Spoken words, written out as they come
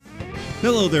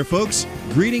Hello there, folks.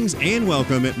 Greetings and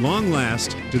welcome at long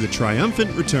last to the triumphant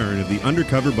return of the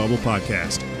Undercover Bubble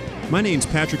podcast. My name's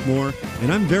Patrick Moore,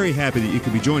 and I'm very happy that you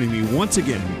could be joining me once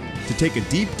again to take a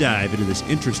deep dive into this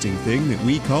interesting thing that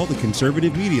we call the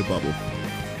conservative media bubble.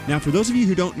 Now, for those of you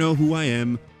who don't know who I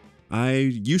am, I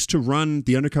used to run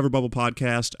the Undercover Bubble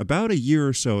podcast about a year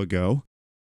or so ago,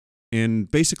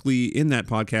 and basically in that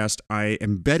podcast, I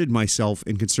embedded myself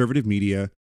in conservative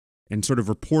media and sort of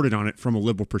reported on it from a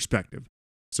liberal perspective.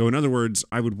 So in other words,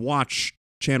 I would watch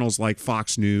channels like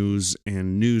Fox News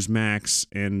and Newsmax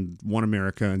and One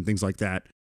America and things like that,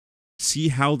 see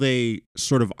how they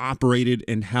sort of operated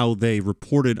and how they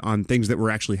reported on things that were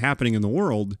actually happening in the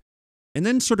world, and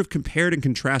then sort of compared and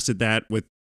contrasted that with,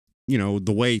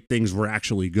 the way things were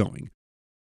actually going.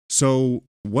 So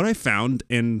what I found,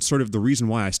 and sort of the reason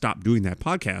why I stopped doing that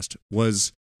podcast,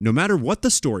 was no matter what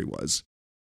the story was,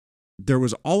 there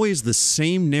was always the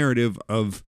same narrative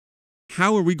of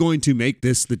how are we going to make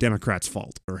this the Democrats'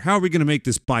 fault? Or how are we going to make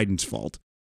this Biden's fault?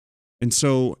 And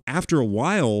so after a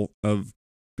while of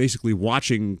basically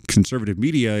watching conservative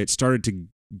media, it started to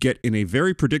get in a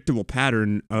very predictable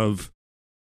pattern of,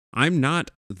 I'm not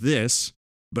this,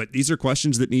 but these are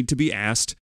questions that need to be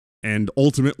asked. And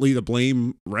ultimately the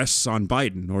blame rests on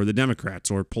Biden or the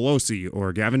Democrats or Pelosi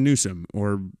or Gavin Newsom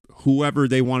or whoever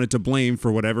they wanted to blame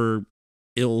for whatever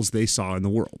ills they saw in the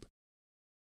world.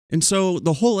 And so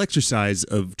the whole exercise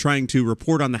of trying to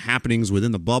report on the happenings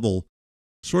within the bubble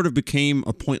sort of became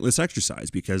a pointless exercise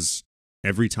because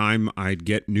every time I'd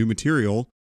get new material,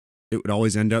 it would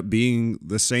always end up being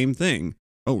the same thing.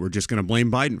 Oh, we're just going to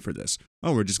blame Biden for this.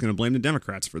 Oh, we're just going to blame the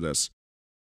Democrats for this.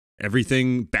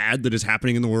 Everything bad that is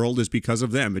happening in the world is because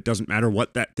of them. It doesn't matter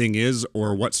what that thing is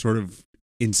or what sort of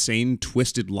insane,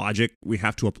 twisted logic we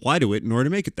have to apply to it in order to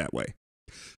make it that way.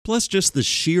 Plus, just the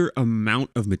sheer amount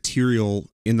of material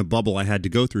in the bubble I had to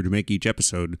go through to make each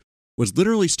episode was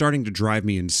literally starting to drive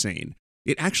me insane.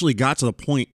 It actually got to the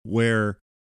point where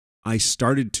I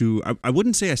started to, I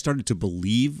wouldn't say I started to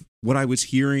believe what I was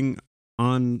hearing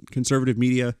on conservative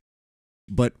media,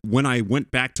 but when I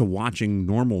went back to watching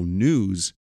normal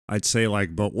news, I'd say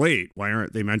but wait, why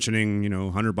aren't they mentioning,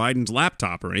 Hunter Biden's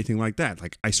laptop or anything like that?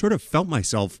 I sort of felt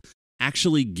myself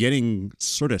actually getting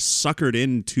sort of suckered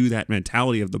into that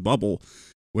mentality of the bubble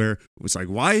where it's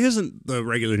why isn't the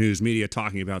regular news media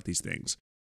talking about these things?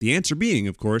 The answer being,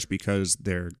 of course, because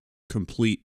they're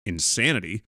complete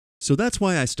insanity. So that's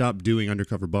why I stopped doing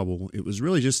Undercover Bubble. It was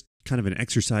really just kind of an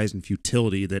exercise in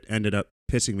futility that ended up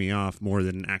pissing me off more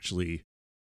than actually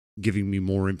giving me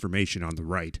more information on the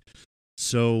right.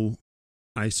 So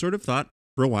I sort of thought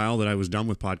for a while that I was done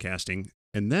with podcasting.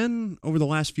 And then, over the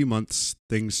last few months,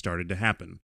 things started to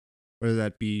happen. Whether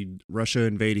that be Russia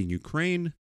invading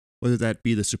Ukraine, whether that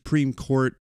be the Supreme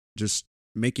Court just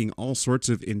making all sorts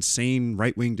of insane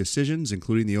right-wing decisions,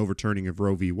 including the overturning of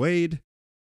Roe v. Wade,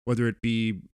 whether it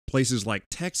be places like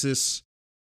Texas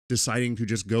deciding to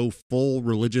just go full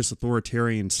religious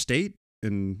authoritarian state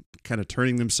and kind of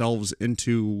turning themselves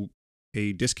into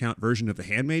a discount version of The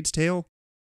Handmaid's Tale.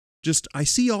 I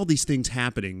see all these things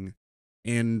happening.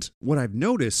 And what I've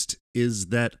noticed is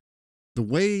that the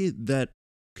way that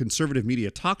conservative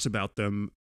media talks about them,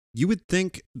 you would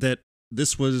think that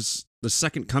this was the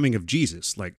second coming of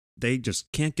Jesus. They just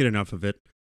can't get enough of it.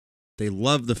 They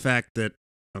love the fact that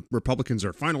Republicans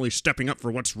are finally stepping up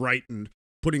for what's right and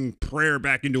putting prayer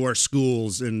back into our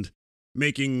schools and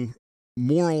making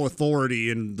moral authority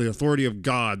and the authority of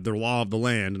God the law of the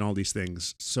land and all these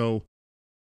things. So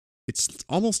it's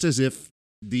almost as if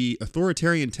the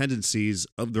authoritarian tendencies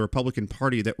of the Republican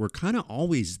Party that were kind of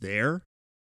always there,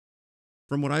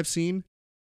 from what I've seen,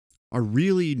 are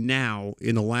really now,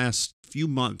 in the last few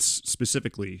months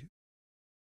specifically,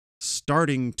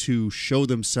 starting to show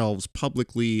themselves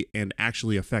publicly and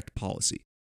actually affect policy.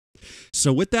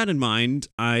 So with that in mind,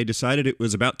 I decided it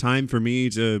was about time for me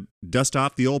to dust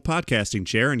off the old podcasting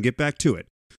chair and get back to it.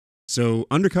 So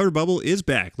Undercover Bubble is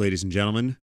back, ladies and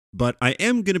gentlemen. But I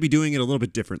am going to be doing it a little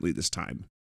bit differently this time.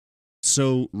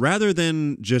 So rather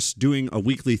than just doing a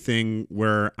weekly thing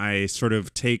where I sort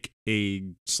of take a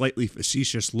slightly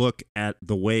facetious look at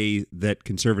the way that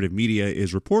conservative media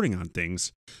is reporting on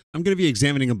things, I'm going to be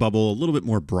examining a bubble a little bit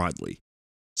more broadly.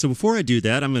 So before I do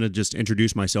that, I'm going to just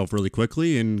introduce myself really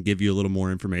quickly and give you a little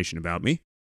more information about me.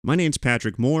 My name's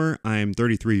Patrick Moore. I'm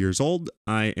 33 years old.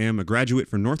 I am a graduate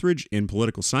from Northridge in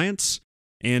political science.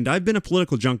 And I've been a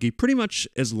political junkie pretty much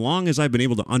as long as I've been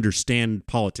able to understand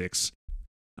politics.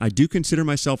 I do consider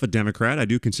myself a Democrat. I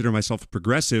do consider myself a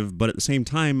progressive, but at the same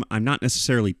time, I'm not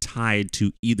necessarily tied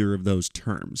to either of those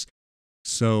terms.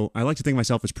 So I like to think of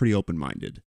myself as pretty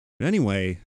open-minded. But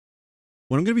anyway,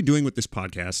 What I'm going to be doing with this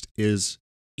podcast is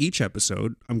each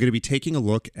episode, I'm going to be taking a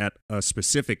look at a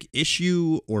specific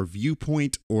issue or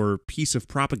viewpoint or piece of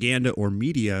propaganda or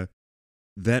media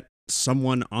that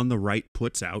someone on the right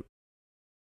puts out.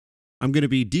 I'm going to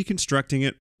be deconstructing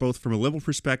it both from a liberal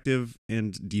perspective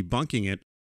and debunking it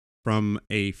from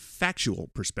a factual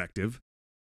perspective.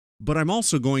 But I'm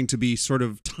also going to be sort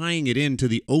of tying it into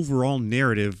the overall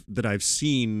narrative that I've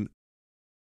seen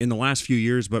in the last few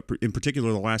years, but in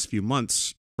particular the last few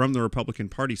months from the Republican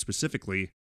Party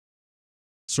specifically,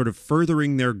 sort of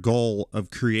furthering their goal of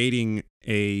creating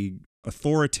a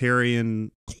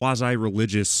authoritarian,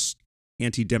 quasi-religious,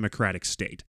 anti-democratic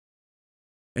state.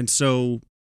 And so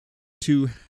to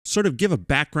sort of give a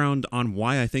background on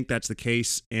why I think that's the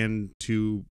case and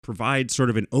to provide sort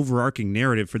of an overarching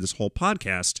narrative for this whole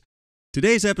podcast,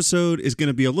 today's episode is going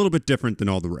to be a little bit different than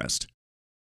all the rest.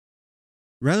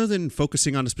 Rather than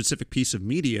focusing on a specific piece of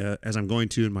media, as I'm going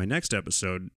to in my next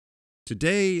episode,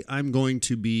 today I'm going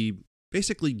to be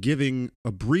basically giving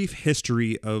a brief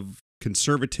history of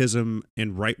conservatism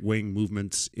and right-wing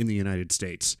movements in the United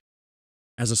States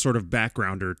as a sort of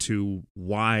backgrounder to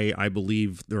why I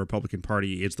believe the Republican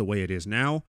Party is the way it is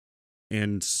now.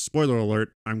 And spoiler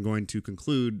alert, I'm going to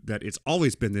conclude that it's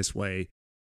always been this way.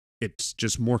 It's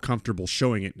just more comfortable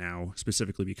showing it now,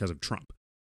 specifically because of Trump.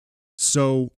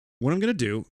 So what I'm going to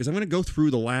do is I'm going to go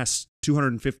through the last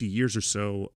 250 years or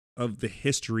so of the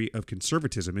history of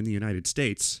conservatism in the United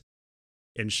States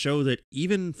and show that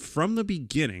even from the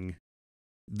beginning,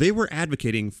 they were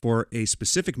advocating for a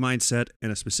specific mindset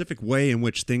and a specific way in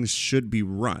which things should be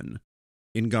run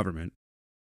in government,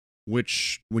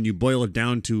 which, when you boil it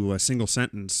down to a single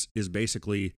sentence, is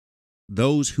basically,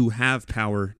 those who have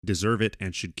power deserve it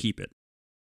and should keep it.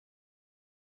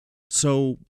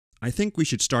 So I think we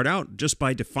should start out just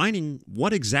by defining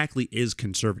what exactly is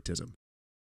conservatism.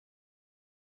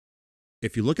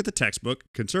 If you look at the textbook,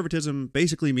 conservatism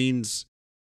basically means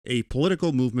a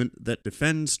political movement that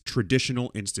defends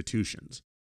traditional institutions.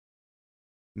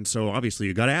 And so obviously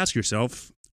you got to ask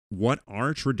yourself, what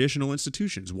are traditional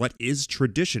institutions? What is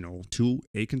traditional to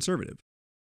a conservative?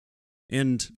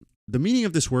 And the meaning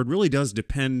of this word really does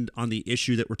depend on the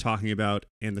issue that we're talking about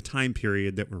and the time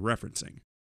period that we're referencing.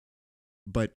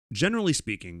 But generally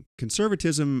speaking,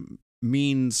 conservatism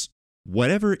means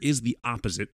whatever is the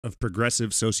opposite of progressive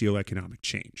socioeconomic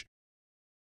change.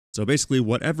 So basically,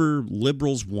 whenever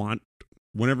liberals want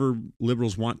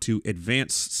to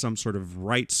advance some sort of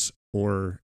rights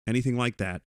or anything like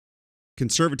that,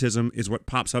 conservatism is what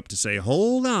pops up to say,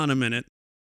 hold on a minute,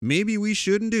 maybe we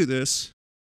shouldn't do this.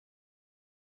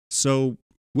 So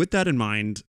with that in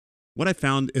mind, what I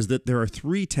found is that there are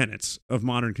three tenets of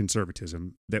modern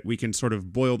conservatism that we can sort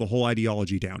of boil the whole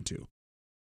ideology down to.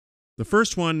 The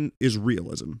first one is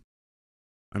realism.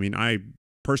 I mean, I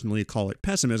personally call it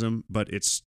pessimism, but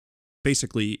it's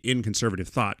basically in conservative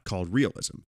thought called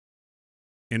realism.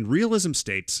 And realism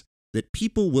states that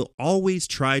people will always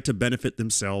try to benefit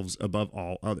themselves above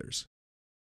all others.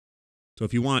 So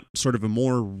if you want sort of a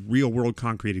more real-world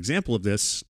concrete example of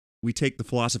this, we take the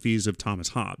philosophies of Thomas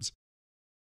Hobbes.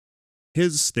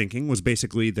 His thinking was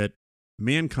basically that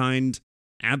mankind,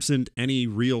 absent any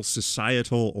real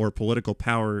societal or political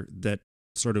power that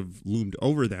sort of loomed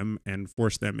over them and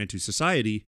forced them into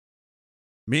society,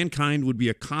 mankind would be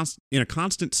in a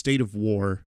constant state of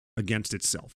war against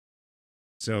itself.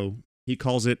 So he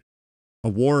calls it a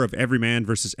war of every man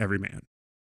versus every man.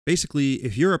 Basically,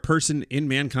 if you're a person in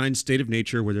mankind's state of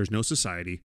nature where there's no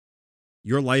society,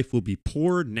 your life will be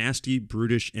poor, nasty,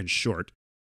 brutish, and short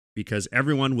because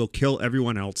everyone will kill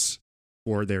everyone else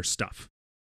for their stuff.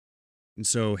 And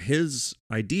so his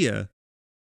idea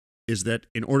is that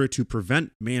in order to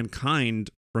prevent mankind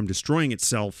from destroying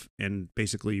itself and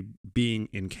basically being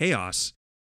in chaos,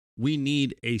 we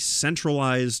need a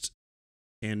centralized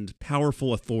and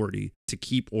powerful authority to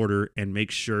keep order and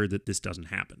make sure that this doesn't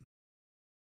happen.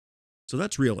 So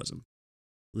that's realism.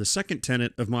 The second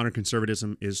tenet of modern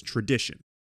conservatism is tradition.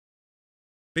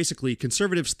 Basically,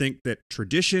 conservatives think that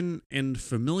tradition and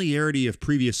familiarity of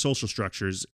previous social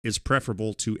structures is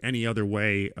preferable to any other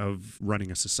way of running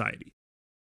a society.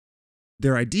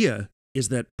 Their idea is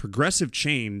that progressive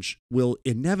change will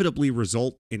inevitably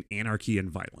result in anarchy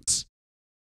and violence.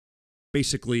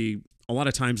 Basically, a lot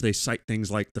of times they cite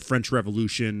things like the French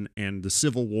Revolution and the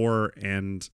Civil War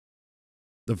and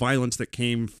the violence that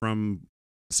came from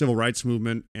the Civil Rights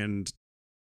Movement, and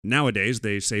nowadays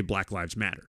they say Black Lives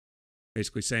Matter.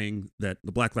 Basically saying that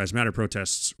the Black Lives Matter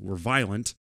protests were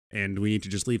violent and we need to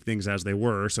just leave things as they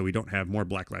were so we don't have more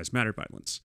Black Lives Matter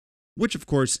violence. which of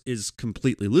course is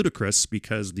completely ludicrous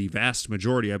because the vast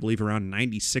majority, I believe around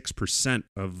 96%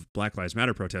 of Black Lives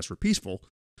Matter protests were peaceful.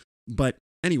 But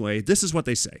anyway, this is what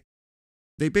they say.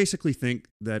 They basically think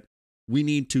that we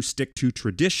need to stick to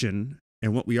tradition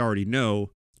and what we already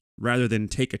know rather than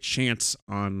take a chance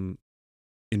on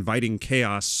inviting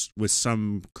chaos with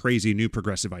some crazy new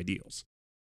progressive ideals.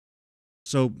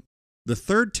 So the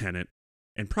third tenet,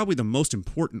 and probably the most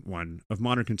important one of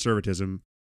modern conservatism,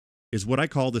 is what I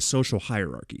call the social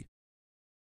hierarchy.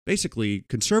 Basically,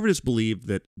 conservatives believe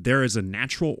that there is a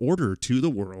natural order to the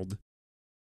world,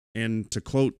 and to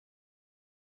quote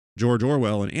George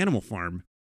Orwell in Animal Farm,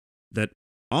 that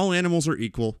all animals are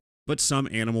equal, but some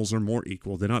animals are more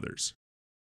equal than others.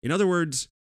 In other words,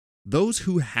 those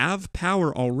who have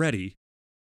power already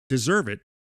deserve it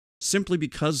simply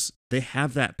because they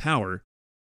have that power,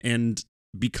 and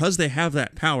because they have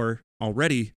that power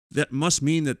already, that must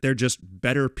mean that they're just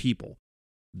better people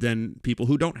than people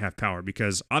who don't have power,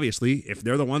 because obviously, if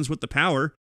they're the ones with the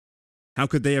power, how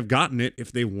could they have gotten it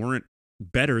if they weren't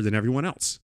better than everyone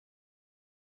else?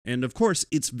 And of course,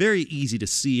 it's very easy to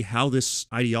see how this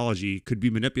ideology could be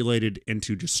manipulated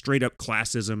into just straight up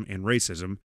classism and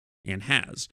racism, and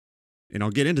has. And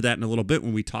I'll get into that in a little bit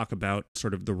when we talk about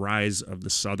sort of the rise of the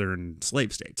southern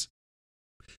slave states.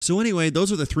 So anyway,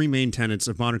 those are the three main tenets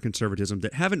of modern conservatism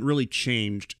that haven't really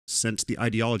changed since the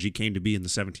ideology came to be in the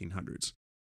 1700s.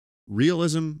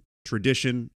 Realism,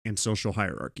 tradition, and social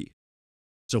hierarchy.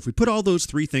 So if we put all those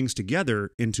three things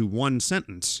together into one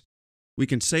sentence, we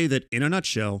can say that, in a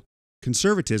nutshell,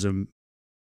 conservatism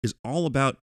is all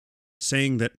about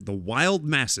saying that the wild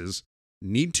masses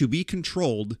need to be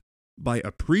controlled by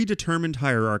a predetermined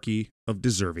hierarchy of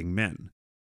deserving men.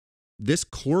 This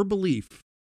core belief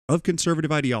of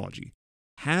conservative ideology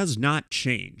has not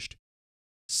changed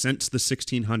since the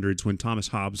 1600s when Thomas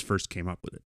Hobbes first came up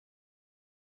with it.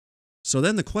 So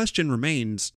then the question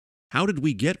remains, how did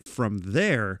we get from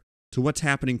there to what's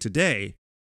happening today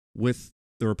with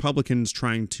the Republicans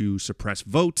trying to suppress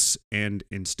votes and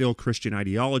instill Christian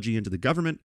ideology into the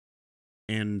government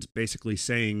and basically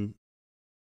saying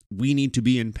we need to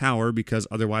be in power because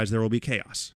otherwise there will be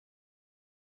chaos?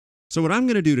 So what I'm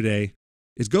going to do today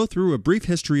is go through a brief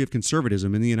history of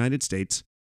conservatism in the United States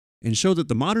and show that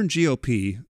the modern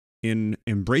GOP, in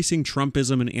embracing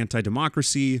Trumpism and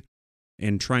anti-democracy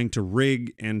and trying to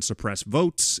rig and suppress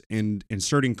votes and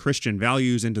inserting Christian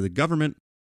values into the government,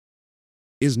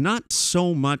 is not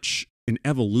so much an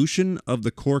evolution of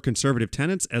the core conservative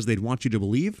tenets as they'd want you to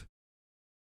believe.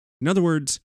 In other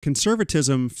words,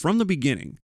 conservatism from the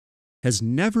beginning has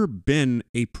never been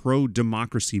a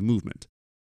pro-democracy movement.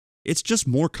 It's just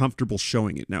more comfortable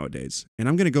showing it nowadays, and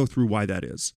I'm going to go through why that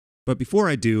is. But before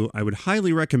I do, I would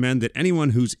highly recommend that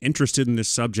anyone who's interested in this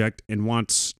subject and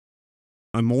wants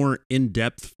a more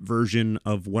in-depth version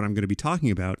of what I'm going to be talking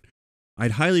about,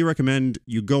 I'd highly recommend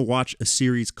you go watch a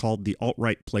series called The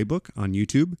Alt-Right Playbook on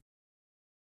YouTube.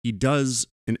 He does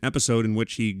an episode in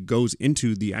which he goes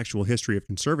into the actual history of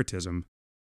conservatism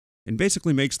and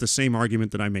basically makes the same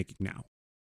argument that I'm making now.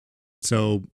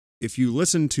 So if you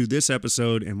listen to this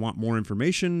episode and want more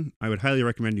information, I would highly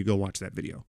recommend you go watch that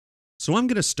video. So I'm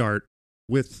going to start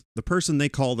with the person they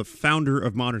call the founder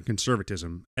of modern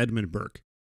conservatism, Edmund Burke.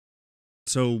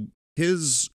 So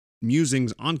his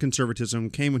musings on conservatism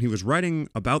came when he was writing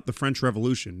about the French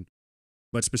Revolution,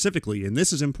 but specifically, and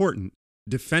this is important,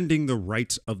 defending the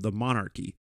rights of the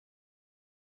monarchy.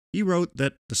 He wrote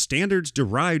that the standards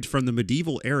derived from the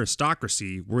medieval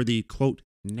aristocracy were the, quote,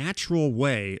 natural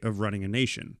way of running a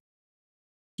nation.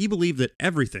 He believed that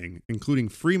everything, including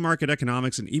free market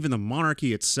economics and even the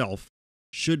monarchy itself,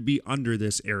 should be under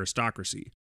this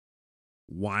aristocracy.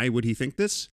 Why would he think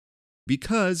this?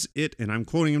 Because it, and I'm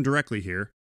quoting him directly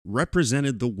here,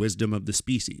 represented the wisdom of the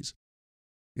species.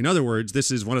 In other words,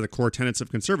 this is one of the core tenets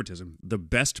of conservatism. The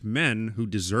best men who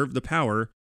deserve the power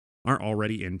are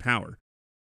already in power.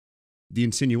 The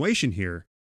insinuation here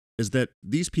is that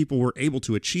these people were able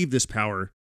to achieve this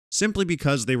power simply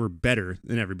because they were better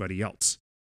than everybody else.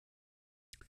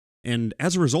 And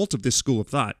as a result of this school of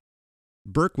thought,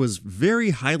 Burke was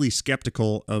very highly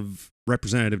skeptical of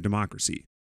representative democracy.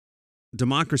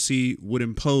 Democracy would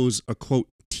impose a, quote,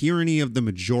 tyranny of the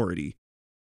majority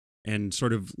and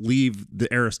sort of leave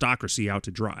the aristocracy out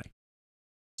to dry.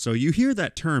 So you hear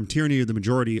that term, tyranny of the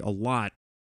majority, a lot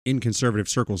in conservative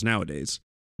circles nowadays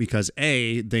because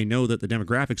A, they know that the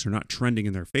demographics are not trending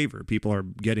in their favor. People are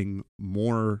getting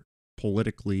more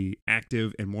politically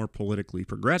active and more politically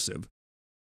progressive,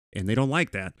 and they don't like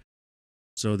that.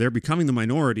 So they're becoming the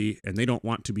minority, and they don't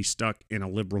want to be stuck in a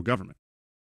liberal government.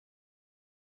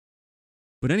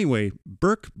 But anyway,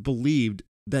 Burke believed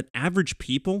that average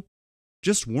people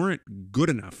just weren't good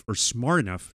enough or smart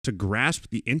enough to grasp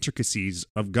the intricacies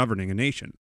of governing a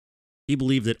nation. He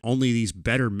believed that only these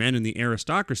better men in the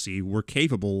aristocracy were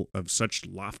capable of such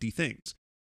lofty things.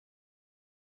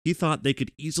 He thought they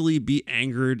could easily be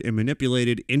angered and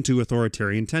manipulated into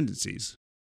authoritarian tendencies.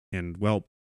 And, well,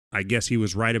 I guess he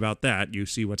was right about that. You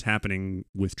see what's happening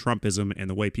with Trumpism and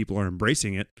the way people are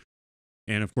embracing it,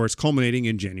 and of course culminating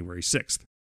in January 6th.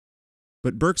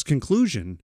 But Burke's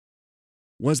conclusion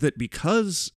was that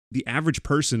because the average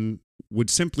person would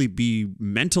simply be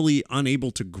mentally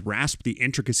unable to grasp the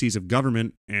intricacies of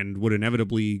government and would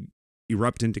inevitably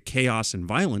erupt into chaos and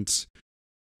violence,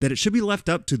 that it should be left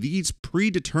up to these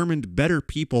predetermined better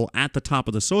people at the top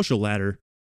of the social ladder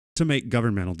to make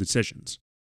governmental decisions.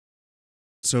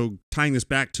 So tying this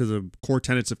back to the core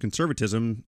tenets of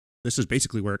conservatism, this is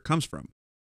basically where it comes from.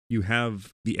 You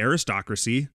have the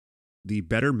aristocracy, the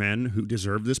better men who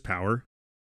deserve this power,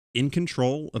 in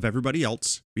control of everybody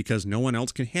else because no one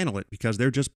else can handle it because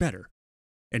they're just better.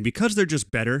 And because they're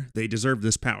just better, they deserve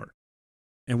this power.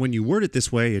 And when you word it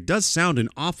this way, it does sound an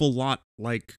awful lot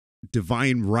like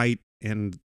divine right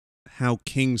and how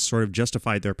kings sort of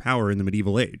justified their power in the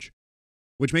medieval age,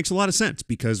 which makes a lot of sense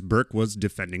because Burke was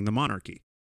defending the monarchy.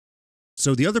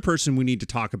 So the other person we need to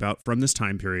talk about from this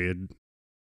time period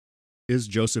is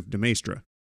Joseph de Maistre.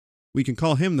 We can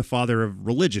call him the father of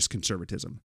religious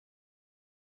conservatism.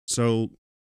 So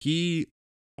he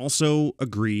also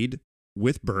agreed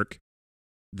with Burke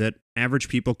that average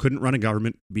people couldn't run a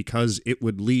government because it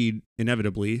would lead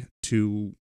inevitably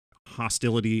to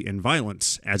hostility and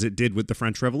violence, as it did with the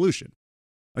French Revolution.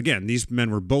 Again, these men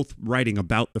were both writing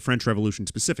about the French Revolution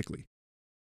specifically.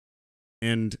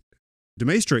 And de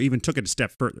Maistre even took it a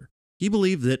step further. He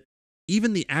believed that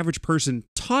even the average person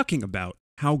talking about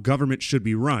how government should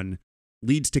be run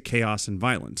leads to chaos and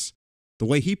violence. The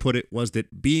way he put it was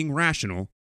that being rational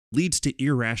leads to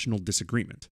irrational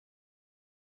disagreement.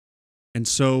 And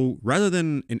so, rather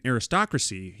than an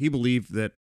aristocracy, he believed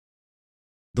that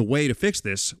the way to fix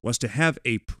this was to have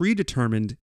a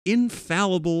predetermined,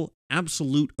 infallible,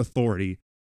 absolute authority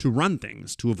to run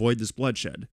things to avoid this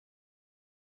bloodshed.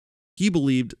 He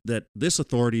believed that this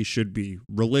authority should be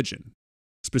religion,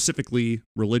 specifically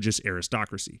religious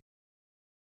aristocracy.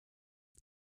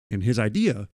 And his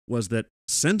idea was that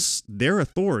since their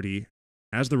authority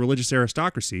as the religious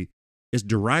aristocracy is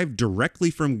derived directly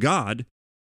from God,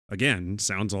 again,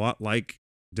 sounds a lot like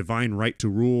divine right to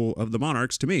rule of the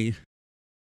monarchs to me,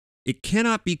 it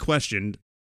cannot be questioned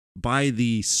by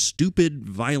the stupid,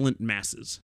 violent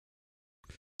masses.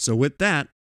 So with that,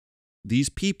 these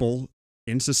people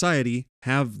in society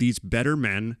have these better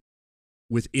men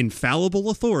with infallible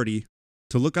authority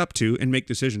to look up to and make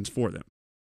decisions for them.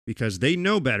 Because they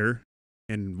know better.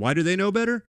 And why do they know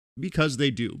better? Because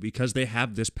they do. Because they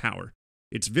have this power.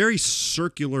 It's very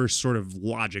circular sort of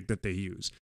logic that they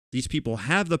use. These people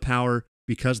have the power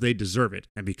because they deserve it.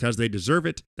 And because they deserve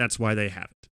it, that's why they have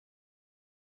it.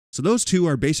 So those two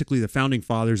are basically the founding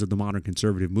fathers of the modern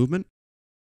conservative movement.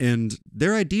 And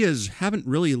their ideas haven't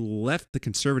really left the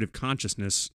conservative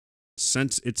consciousness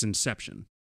since its inception.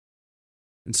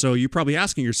 And so you're probably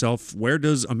asking yourself, where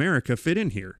does America fit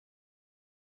in here?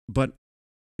 But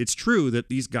it's true that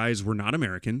these guys were not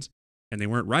Americans, and they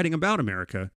weren't writing about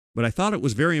America, but I thought it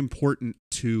was very important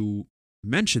to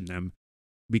mention them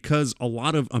because a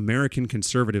lot of American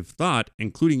conservative thought,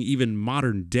 including even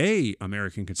modern-day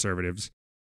American conservatives,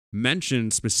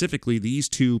 mention specifically these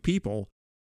two people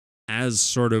as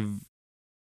sort of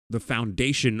the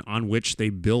foundation on which they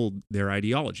build their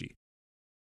ideology.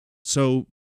 So,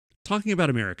 talking about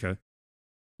America,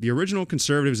 the original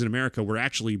conservatives in America were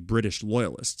actually British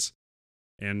loyalists.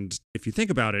 And if you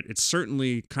think about it, it's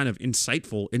certainly kind of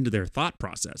insightful into their thought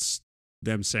process,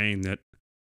 them saying that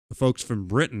the folks from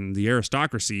Britain, the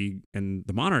aristocracy and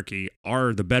the monarchy,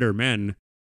 are the better men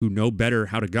who know better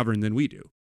how to govern than we do.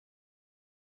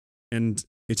 And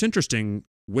it's interesting,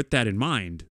 with that in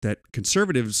mind, that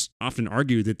conservatives often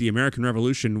argue that the American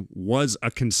Revolution was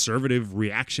a conservative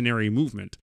reactionary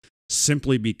movement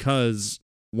simply because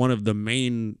one of the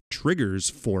main triggers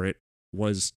for it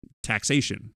was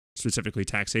taxation, specifically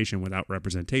taxation without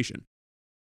representation.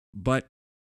 But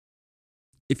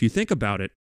if you think about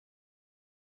it,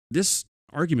 this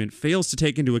argument fails to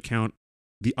take into account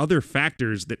the other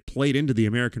factors that played into the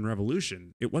American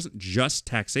Revolution. It wasn't just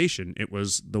taxation. It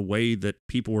was the way that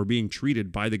people were being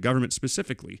treated by the government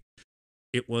specifically.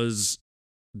 It was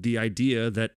the idea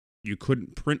that you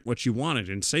couldn't print what you wanted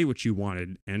and say what you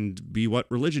wanted and be what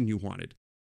religion you wanted.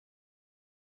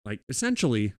 Like,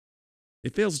 essentially,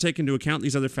 it fails to take into account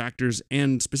these other factors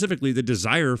and specifically the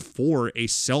desire for a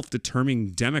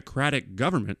self-determining democratic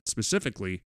government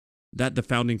specifically that the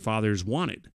Founding Fathers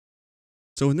wanted.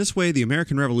 So in this way, the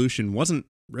American Revolution wasn't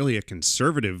really a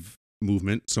conservative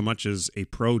movement so much as a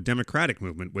pro-democratic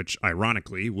movement, which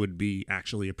ironically would be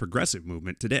actually a progressive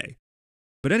movement today.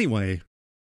 But anyway,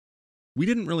 we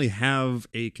didn't really have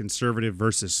a conservative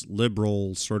versus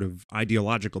liberal sort of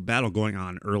ideological battle going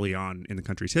on early on in the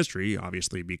country's history,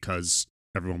 obviously because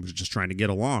everyone was just trying to get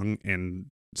along and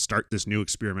start this new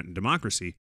experiment in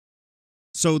democracy.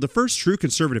 So the first true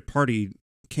conservative party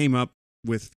came up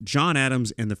with John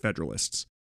Adams and the Federalists.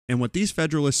 And what these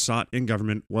Federalists sought in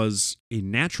government was a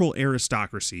natural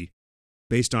aristocracy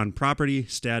based on property,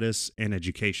 status, and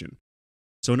education.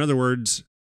 So in other words,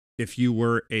 if you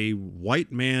were a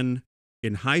white man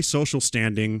in high social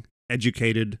standing,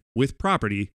 educated, with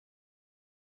property,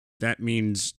 that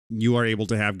means you are able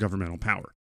to have governmental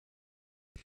power.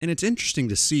 And it's interesting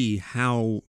to see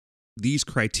how these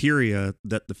criteria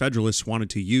that the Federalists wanted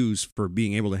to use for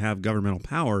being able to have governmental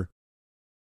power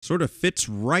sort of fits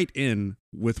right in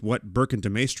with what Burke and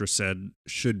de Maistre said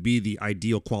should be the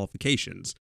ideal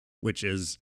qualifications, which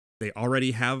is they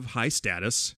already have high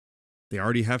status, they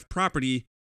already have property,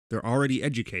 they're already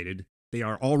educated, they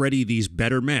are already these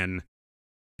better men,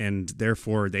 and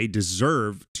therefore they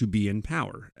deserve to be in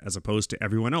power, as opposed to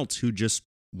everyone else who just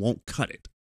won't cut it.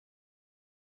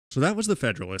 So that was the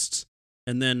Federalists.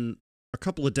 And then a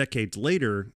couple of decades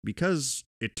later, because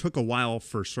it took a while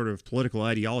for sort of political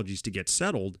ideologies to get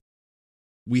settled,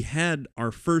 we had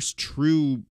our first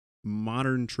true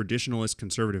modern traditionalist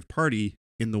conservative party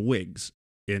in the Whigs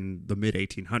in the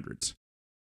mid-1800s.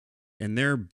 And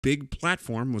their big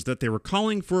platform was that they were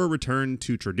calling for a return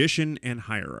to tradition and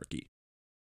hierarchy.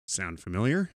 Sound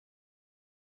familiar?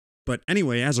 But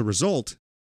anyway, as a result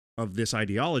of this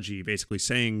ideology, basically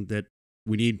saying that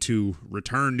we need to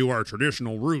return to our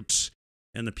traditional roots,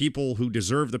 and the people who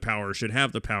deserve the power should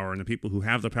have the power, and the people who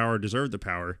have the power deserve the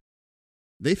power,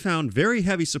 they found very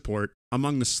heavy support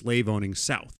among the slave-owning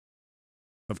South,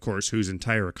 of course, whose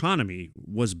entire economy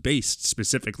was based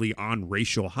specifically on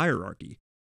racial hierarchy.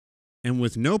 And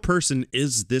with no person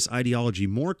is this ideology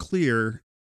more clear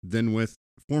than with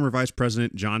former Vice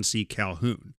President John C.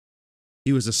 Calhoun.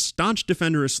 He was a staunch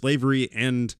defender of slavery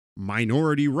and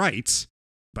minority rights,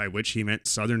 by which he meant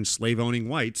Southern slave-owning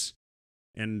whites,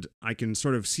 and I can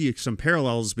sort of see some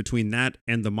parallels between that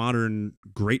and the modern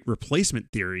Great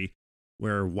Replacement theory,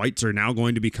 where whites are now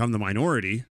going to become the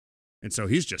minority, and so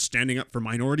he's just standing up for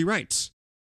minority rights.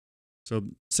 So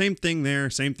same thing there,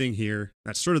 same thing here.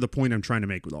 That's sort of the point I'm trying to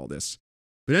make with all this.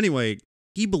 But anyway,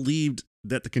 he believed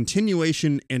that the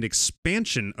continuation and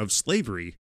expansion of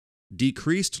slavery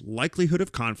decreased likelihood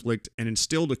of conflict and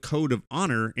instilled a code of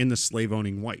honor in the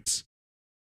slave-owning whites.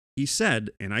 He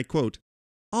said, and I quote,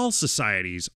 "All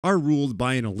societies are ruled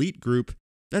by an elite group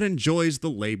that enjoys the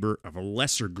labor of a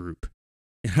lesser group."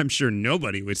 And I'm sure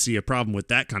nobody would see a problem with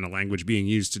that kind of language being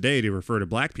used today to refer to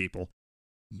black people.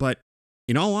 But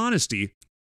in all honesty,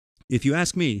 if you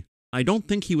ask me, I don't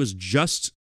think he was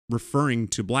just referring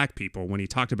to black people when he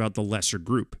talked about the lesser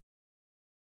group.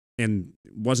 And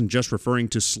wasn't just referring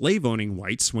to slave-owning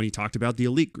whites when he talked about the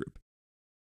elite group.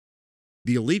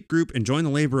 The elite group enjoying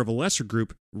the labor of a lesser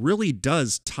group really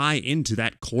does tie into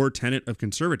that core tenet of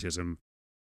conservatism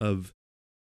of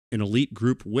an elite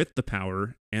group with the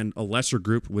power and a lesser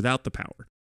group without the power.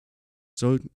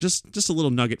 So just a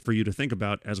little nugget for you to think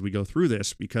about as we go through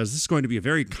this, because this is going to be a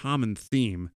very common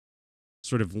theme,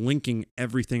 sort of linking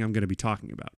everything I'm going to be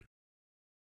talking about.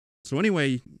 So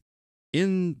anyway,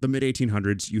 in the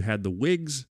mid-1800s, you had the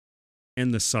Whigs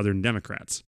and the Southern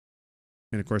Democrats.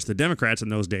 And of course, the Democrats in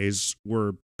those days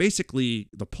were basically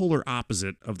the polar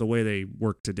opposite of the way they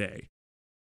work today.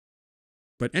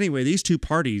 But anyway, these two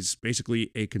parties,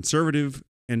 basically a conservative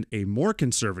and a more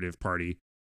conservative party,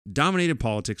 dominated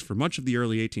politics for much of the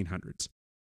early 1800s.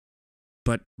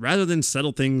 But rather than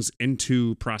settle things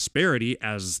into prosperity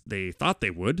as they thought they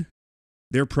would,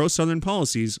 their pro-Southern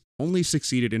policies only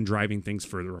succeeded in driving things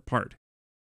further apart.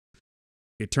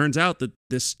 It turns out that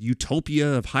this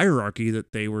utopia of hierarchy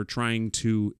that they were trying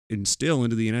to instill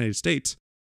into the United States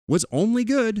was only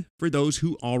good for those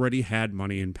who already had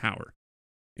money and power.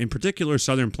 In particular,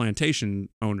 Southern plantation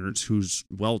owners whose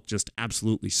wealth just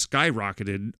absolutely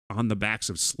skyrocketed on the backs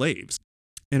of slaves.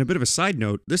 And a bit of a side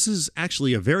note, this is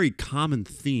actually a very common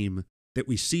theme that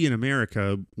we see in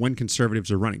America when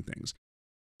conservatives are running things.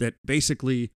 That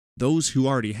basically those who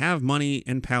already have money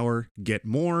and power get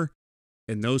more,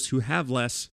 and those who have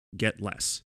less get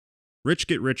less. Rich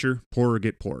get richer, poorer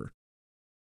get poorer.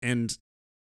 And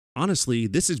honestly,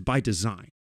 this is by design.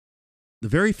 The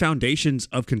very foundations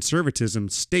of conservatism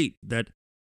state that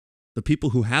the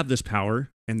people who have this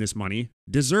power and this money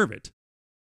deserve it.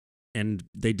 And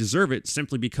they deserve it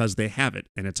simply because they have it,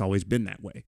 and it's always been that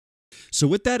way. So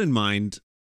with that in mind,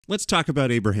 let's talk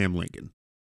about Abraham Lincoln.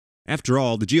 After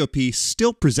all, the GOP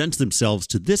still presents themselves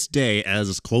to this day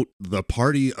as, quote, the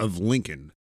party of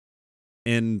Lincoln.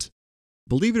 And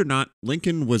believe it or not,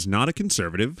 Lincoln was not a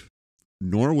conservative,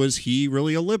 nor was he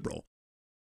really a liberal.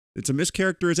 It's a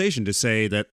mischaracterization to say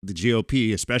that the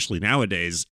GOP, especially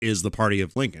nowadays, is the party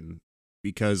of Lincoln,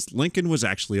 because Lincoln was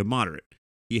actually a moderate.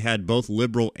 He had both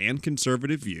liberal and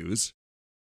conservative views.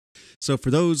 So for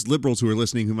those liberals who are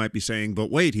listening who might be saying, but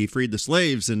wait, he freed the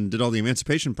slaves and did all the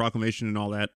Emancipation Proclamation and all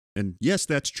that, and yes,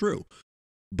 that's true.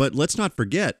 But let's not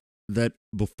forget that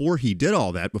before he did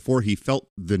all that, before he felt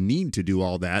the need to do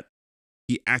all that,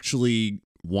 he actually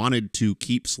wanted to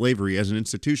keep slavery as an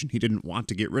institution. He didn't want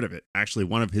to get rid of it. Actually,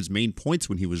 one of his main points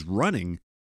when he was running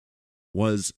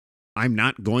was, I'm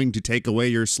not going to take away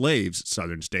your slaves,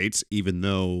 Southern states, even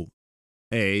though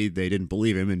A, they didn't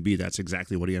believe him, and B, that's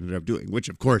exactly what he ended up doing, which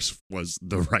of course was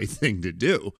the right thing to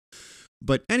do.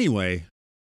 But anyway,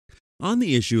 on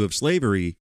the issue of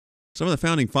slavery, some of the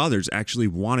founding fathers actually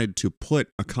wanted to put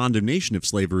a condemnation of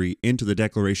slavery into the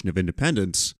Declaration of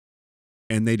Independence,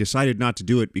 and they decided not to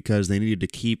do it because they needed to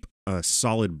keep a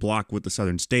solid block with the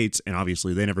Southern states, and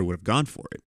obviously they never would have gone for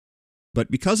it. But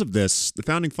because of this, the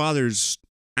founding fathers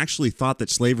actually thought that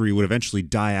slavery would eventually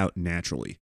die out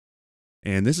naturally.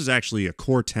 And this is actually a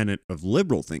core tenet of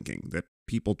liberal thinking, that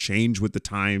people change with the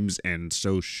times, and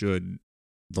so should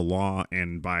the law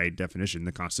and, by definition,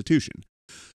 the Constitution.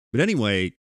 But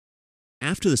anyway,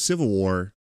 after the Civil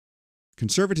War,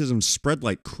 conservatism spread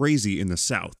like crazy in the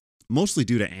South, mostly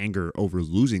due to anger over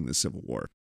losing the Civil War.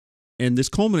 And this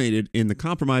culminated in the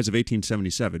Compromise of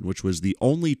 1877, which was the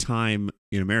only time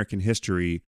in American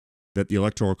history that the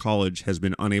Electoral College has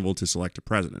been unable to select a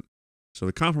president. So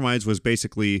the compromise was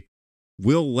basically,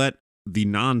 we'll let the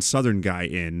non-Southern guy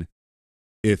in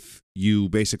if you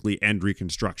basically end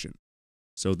Reconstruction.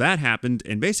 So that happened,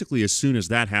 and basically as soon as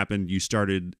that happened, you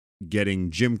started getting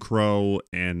Jim Crow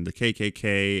and the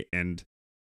KKK and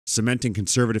cementing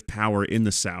conservative power in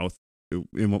the South,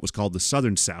 in what was called the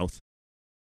Southern South.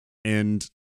 And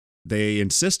they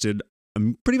insisted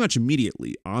pretty much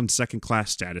immediately on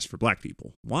second-class status for black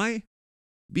people. Why?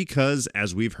 Because,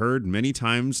 as we've heard many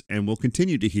times and will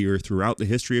continue to hear throughout the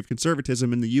history of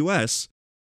conservatism in the U.S.,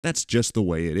 that's just the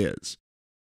way it is.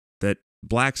 That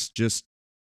blacks just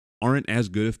aren't as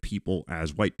good of people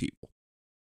as white people.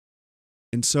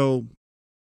 And so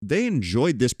they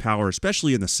enjoyed this power,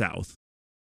 especially in the South,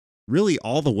 really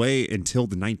all the way until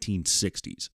the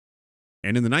 1960s.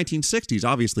 And in the 1960s,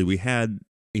 obviously, we had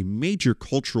a major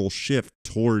cultural shift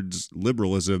towards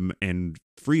liberalism and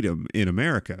freedom in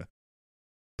America,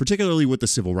 particularly with the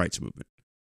Civil Rights Movement.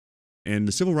 And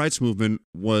the Civil Rights Movement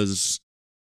was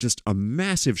just a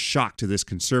massive shock to this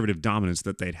conservative dominance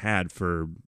that they'd had for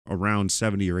around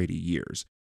 70 or 80 years.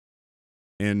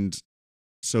 And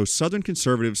so Southern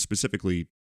conservatives specifically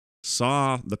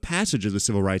saw the passage of the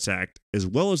Civil Rights Act, as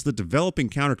well as the developing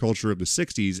counterculture of the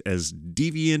 60s, as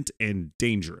deviant and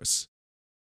dangerous.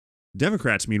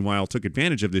 Democrats, meanwhile, took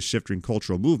advantage of this shifting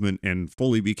cultural movement and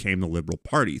fully became the Liberal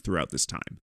Party throughout this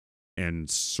time, and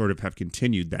sort of have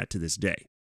continued that to this day.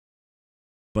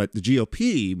 But the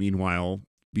GOP, meanwhile,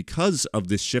 because of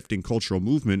this shifting cultural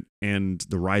movement and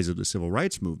the rise of the Civil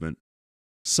Rights Movement,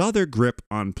 saw their grip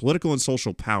on political and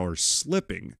social power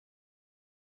slipping.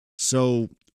 So,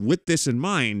 with this in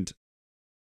mind,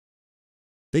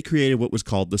 they created what was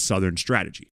called the Southern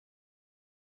Strategy.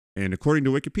 And according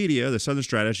to Wikipedia, the Southern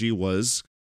Strategy was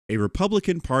a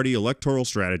Republican Party electoral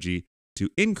strategy to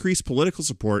increase political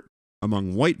support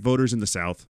among white voters in the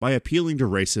South by appealing to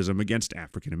racism against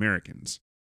African Americans.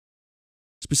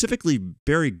 Specifically,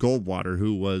 Barry Goldwater,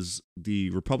 who was the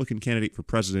Republican candidate for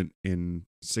president in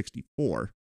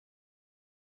 '64,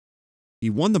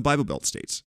 he won the Bible Belt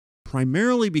states,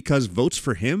 primarily because votes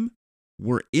for him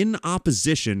were in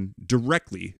opposition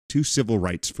directly to civil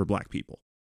rights for black people.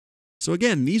 So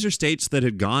again, these are states that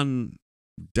had gone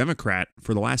Democrat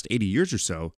for the last 80 years or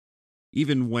so,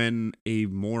 even when a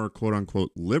more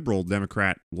quote-unquote liberal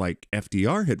Democrat like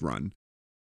FDR had run.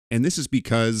 And this is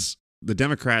because the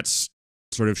Democrats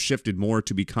sort of shifted more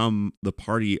to become the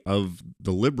party of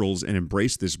the liberals and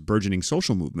embrace this burgeoning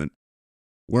social movement,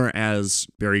 whereas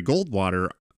Barry Goldwater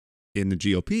in the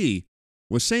GOP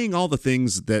was saying all the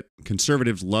things that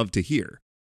conservatives love to hear.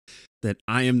 That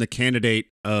I am the candidate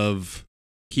of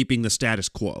keeping the status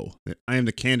quo. That I am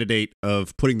the candidate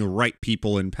of putting the right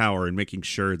people in power and making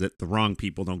sure that the wrong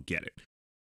people don't get it.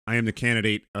 I am the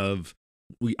candidate of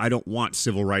I don't want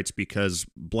civil rights because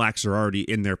blacks are already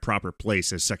in their proper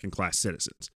place as second-class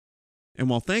citizens. And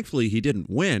while thankfully he didn't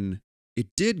win, it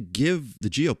did give the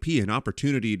GOP an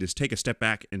opportunity to take a step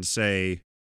back and say,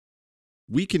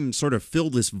 we can sort of fill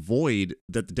this void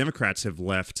that the Democrats have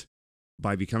left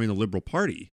by becoming the liberal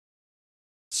party.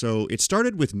 So it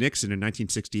started with Nixon in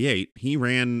 1968. He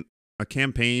ran a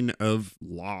campaign of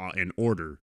law and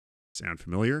order. Sound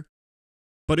familiar?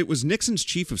 But it was Nixon's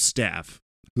chief of staff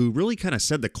who really kind of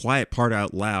said the quiet part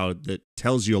out loud that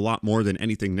tells you a lot more than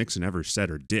anything Nixon ever said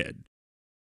or did.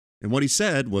 And what he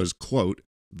said was, quote,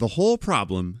 "The whole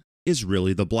problem is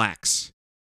really the blacks.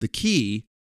 The key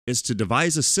is to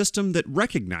devise a system that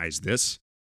recognizes this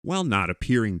while not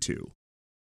appearing to."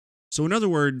 So in other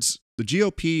words, the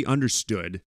GOP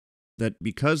understood that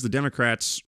because the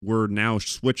Democrats were now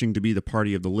switching to be the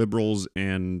party of the liberals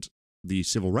and the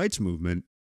civil rights movement,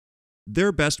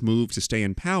 their best move to stay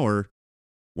in power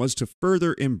was to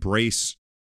further embrace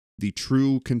the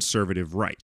true conservative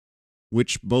right,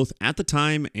 which both at the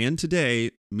time and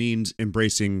today means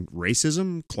embracing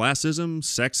racism, classism,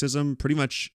 sexism, pretty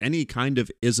much any kind of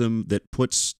ism that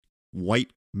puts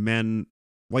white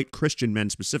Christian men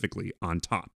specifically, on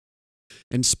top.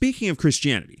 And speaking of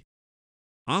Christianity,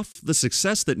 off the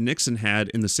success that Nixon had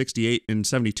in the 68 and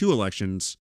 72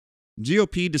 elections,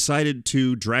 GOP decided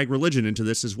to drag religion into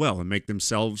this as well and make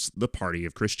themselves the party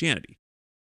of Christianity.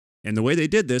 And the way they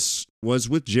did this was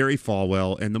with Jerry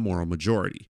Falwell and the moral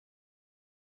majority.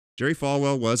 Jerry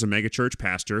Falwell was a megachurch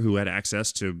pastor who had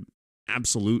access to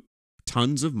absolute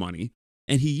tons of money,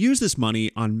 and he used this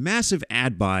money on massive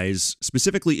ad buys,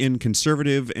 specifically in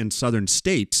conservative and southern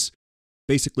states,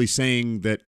 basically saying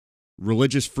that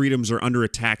religious freedoms are under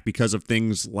attack because of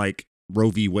things like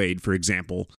Roe v. Wade, for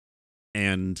example,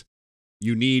 and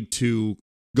you need to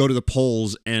go to the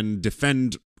polls and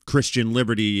defend Christian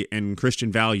liberty and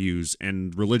Christian values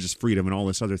and religious freedom and all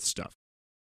this other stuff.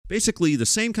 Basically, the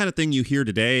same kind of thing you hear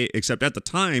today, except at the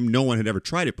time, no one had ever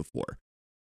tried it before.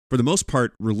 For the most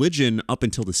part, religion up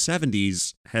until the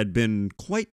 70s had been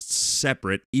quite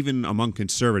separate, even among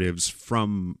conservatives,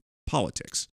 from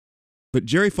politics. But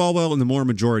Jerry Falwell and the moral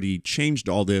majority changed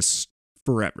all this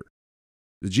forever.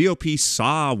 The GOP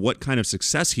saw what kind of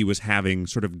success he was having,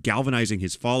 sort of galvanizing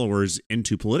his followers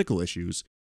into political issues,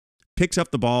 picked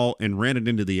up the ball and ran it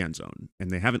into the end zone, and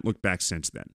they haven't looked back since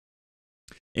then.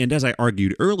 And as I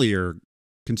argued earlier,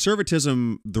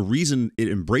 conservatism, the reason it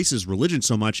embraces religion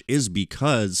so much is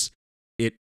because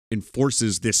it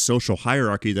enforces this social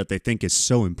hierarchy that they think is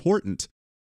so important.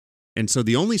 And so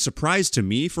the only surprise to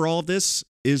me for all of this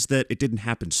is that it didn't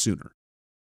happen sooner.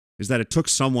 Is that it took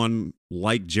someone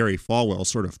like Jerry Falwell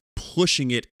sort of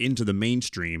pushing it into the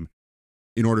mainstream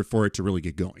in order for it to really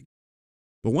get going.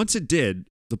 But once it did,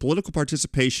 the political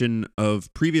participation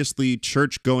of previously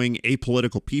church-going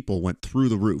apolitical people went through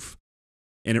the roof,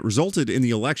 and it resulted in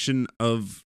the election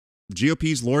of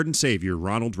GOP's Lord and Savior,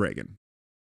 Ronald Reagan.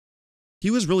 He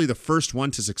was really the first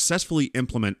one to successfully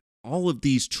implement all of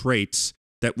these traits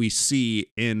that we see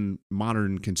in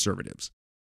modern conservatives.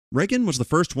 Reagan was the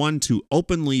first one to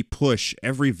openly push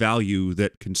every value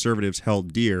that conservatives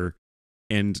held dear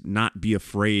and not be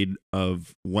afraid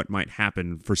of what might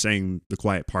happen for saying the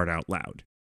quiet part out loud.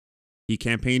 He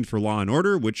campaigned for law and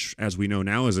order, which, as we know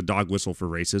now, is a dog whistle for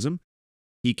racism.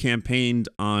 He campaigned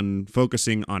on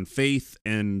focusing on faith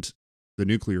and the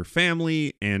nuclear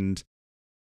family, and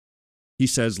he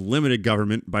says limited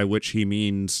government, by which he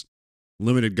means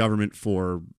limited government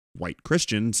for white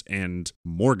Christians and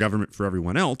more government for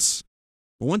everyone else.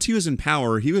 But once he was in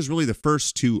power, he was really the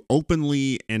first to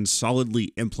openly and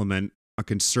solidly implement a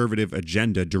conservative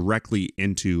agenda directly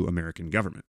into American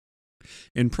government.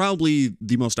 And probably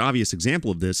the most obvious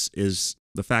example of this is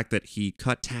the fact that he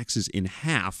cut taxes in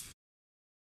half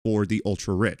for the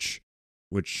ultra-rich,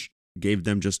 which gave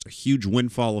them just a huge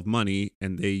windfall of money,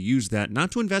 and they used that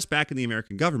not to invest back in the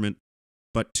American government,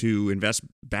 but to invest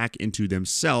back into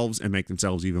themselves and make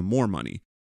themselves even more money.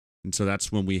 And so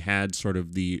that's when we had sort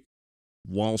of the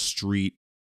Wall Street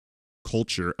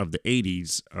culture of the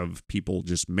 80s of people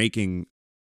just making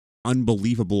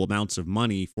unbelievable amounts of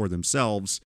money for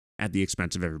themselves at the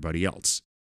expense of everybody else.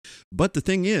 But the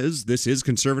thing is, this is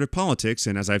conservative politics,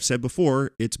 and as I've said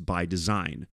before, it's by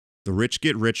design. The rich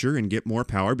get richer and get more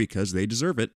power because they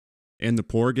deserve it, and the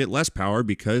poor get less power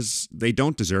because they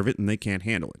don't deserve it and they can't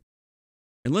handle it.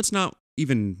 And let's not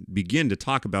even begin to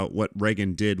talk about what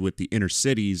Reagan did with the inner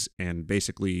cities and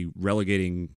basically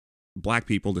relegating black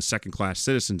people to second-class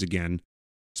citizens again,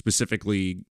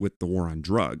 specifically with the war on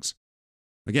drugs.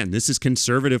 Again, this is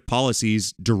conservative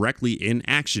policies directly in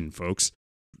action, folks.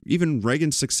 Even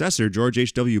Reagan's successor, George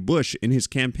H.W. Bush, in his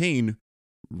campaign,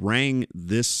 rang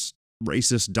this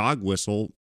racist dog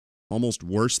whistle almost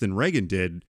worse than Reagan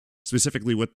did,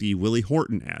 specifically with the Willie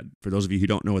Horton ad. For those of you who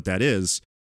don't know what that is,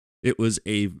 it was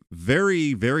a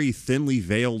very, very thinly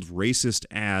veiled racist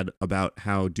ad about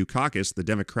how Dukakis, the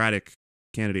Democratic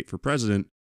candidate for president,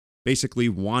 basically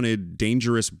wanted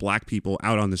dangerous black people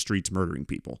out on the streets murdering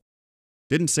people.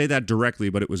 Didn't say that directly,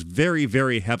 but it was very,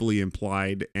 very heavily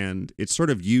implied, and it's sort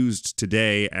of used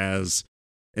today as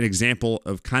an example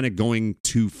of kind of going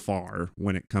too far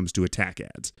when it comes to attack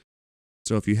ads.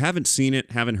 So if you haven't seen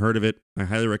it, haven't heard of it, I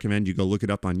highly recommend you go look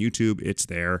it up on YouTube. It's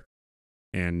there,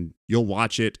 and you'll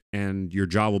watch it, and your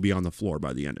jaw will be on the floor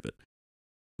by the end of it.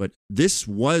 But this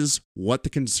was what the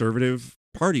Conservative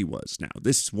Party was now.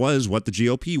 This was what the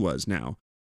GOP was now.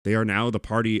 They are now the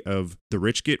party of the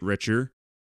rich get richer,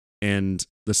 and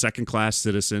the second-class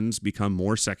citizens become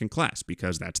more second-class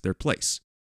because that's their place.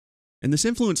 And this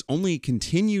influence only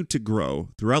continued to grow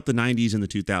throughout the 90s and the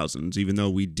 2000s, even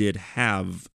though we did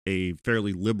have a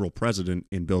fairly liberal president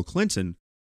in Bill Clinton.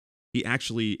 He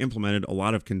actually implemented a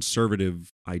lot of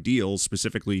conservative ideals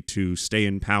specifically to stay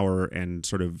in power and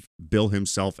sort of bill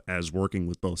himself as working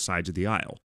with both sides of the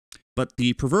aisle. But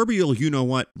the proverbial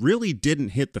you-know-what really didn't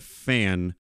hit the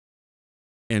fan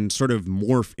and sort of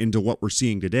morph into what we're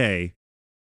seeing today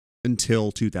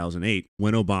until 2008,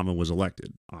 when Obama was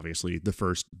elected. Obviously, the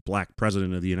first black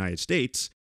president of the United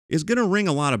States is going to ring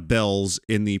a lot of bells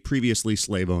in the previously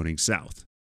slave-owning South.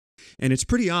 And it's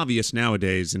pretty obvious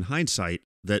nowadays, in hindsight,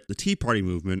 that the Tea Party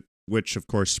movement, which of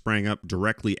course sprang up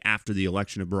directly after the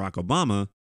election of Barack Obama,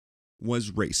 was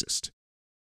racist.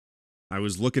 I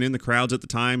was looking in the crowds at the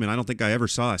time, and I don't think I ever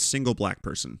saw a single black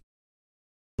person.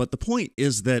 But the point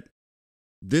is that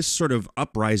this sort of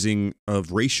uprising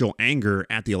of racial anger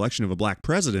at the election of a black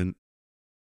president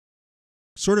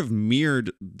sort of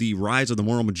mirrored the rise of the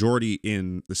moral majority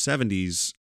in the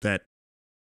 70s, that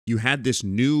you had this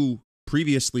new,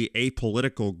 previously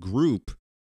apolitical group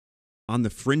on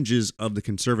the fringes of the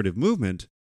conservative movement,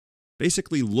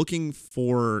 basically looking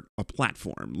for a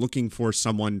platform, looking for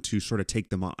someone to sort of take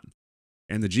them on.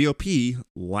 And the GOP,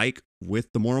 like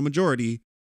with the moral majority,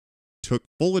 took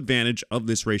full advantage of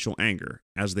this racial anger,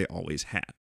 as they always had.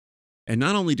 And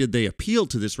not only did they appeal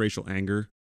to this racial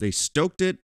anger, they stoked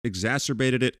it,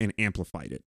 exacerbated it, and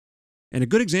amplified it. And a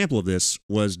good example of this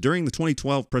was during the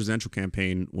 2012 presidential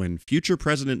campaign, when future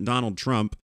President Donald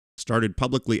Trump started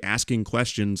publicly asking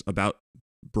questions about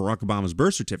Barack Obama's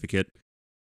birth certificate,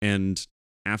 and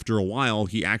after a while,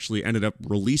 he actually ended up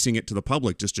releasing it to the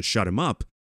public just to shut him up.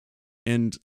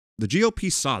 And the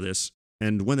GOP saw this,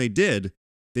 and when they did,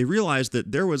 they realized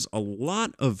that there was a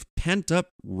lot of pent-up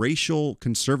racial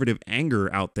conservative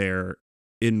anger out there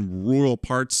in rural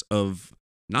parts of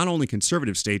not only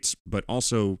conservative states, but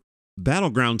also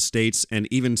battleground states and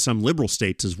even some liberal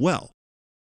states as well.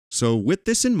 So with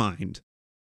this in mind,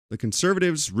 the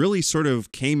conservatives really sort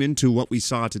of came into what we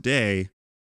saw today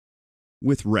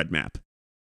with RedMap.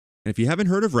 And if you haven't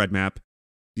heard of RedMap,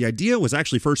 the idea was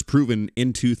actually first proven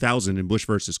in 2000 in Bush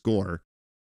versus Gore,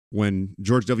 when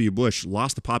George W. Bush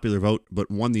lost the popular vote but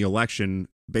won the election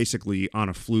basically on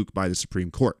a fluke by the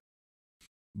Supreme Court.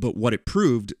 But what it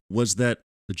proved was that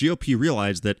the GOP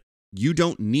realized that you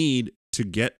don't need to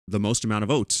get the most amount of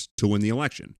votes to win the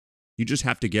election. You just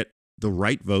have to get the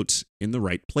right votes in the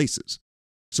right places.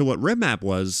 So what RedMap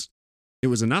was, it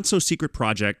was a not-so-secret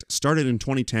project started in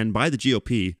 2010 by the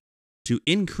GOP to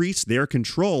increase their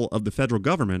control of the federal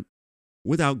government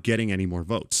without getting any more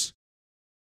votes.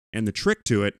 And the trick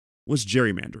to it was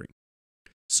gerrymandering.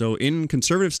 So in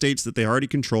conservative states that they already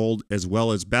controlled, as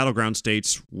well as battleground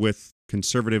states with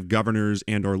conservative governors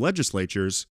and or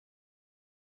legislatures,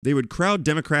 they would crowd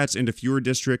Democrats into fewer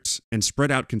districts and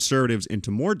spread out conservatives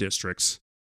into more districts,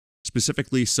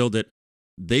 specifically so that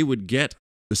they would get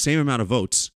the same amount of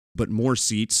votes, but more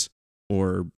seats,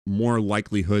 or more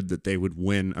likelihood that they would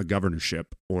win a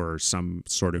governorship or some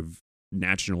sort of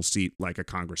national seat like a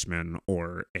congressman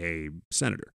or a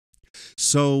senator.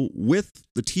 So with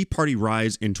the Tea Party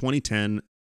rise in 2010,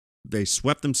 they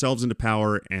swept themselves into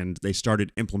power and they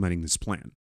started implementing this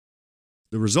plan.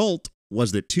 The result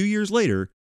was that 2 years later,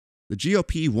 the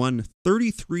GOP won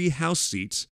 33 House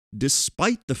seats,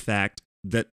 despite the fact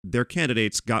that their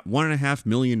candidates got 1.5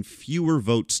 million fewer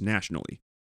votes nationally.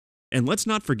 And let's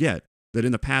not forget that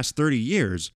in the past 30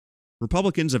 years,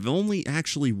 Republicans have only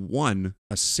actually won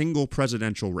a single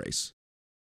presidential race.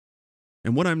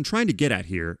 And what I'm trying to get at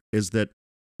here is that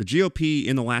the GOP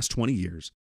in the last 20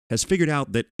 years has figured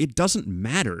out that it doesn't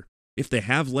matter if they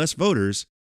have less voters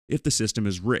if the system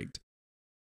is rigged.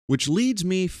 Which leads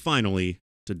me finally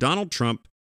to Donald Trump,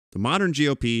 the modern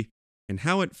GOP, and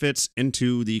how it fits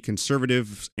into the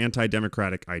conservative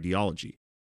anti-democratic ideology.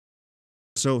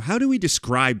 So how do we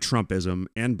describe Trumpism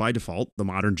and, by default, the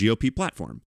modern GOP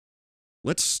platform?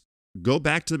 Let's go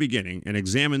back to the beginning and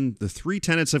examine the 3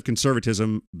 tenets of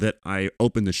conservatism that I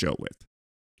opened the show with.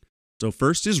 So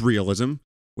first is realism,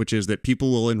 which is that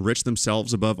people will enrich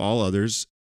themselves above all others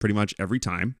pretty much every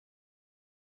time.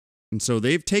 And so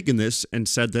they've taken this and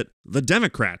said that the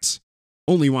Democrats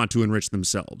only want to enrich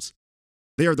themselves.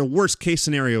 They are the worst case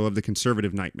scenario of the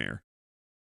conservative nightmare.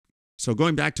 So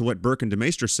going back to what Burke and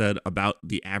DeMaistre said about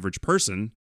the average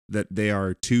person, that they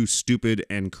are too stupid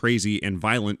and crazy and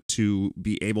violent to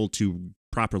be able to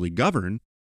properly govern,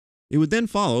 it would then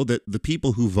follow that the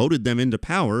people who voted them into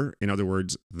power, in other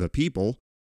words, the people,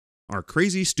 are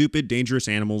crazy, stupid, dangerous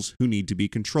animals who need to be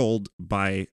controlled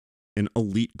by an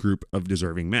elite group of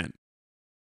deserving men.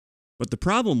 But the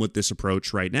problem with this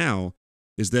approach right now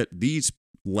is that these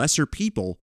lesser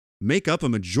people make up a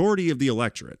majority of the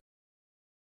electorate.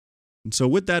 And so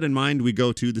with that in mind, we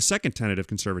go to the second tenet of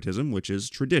conservatism, which is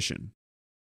tradition.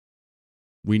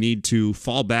 We need to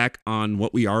fall back on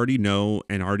what we already know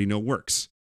and already know works.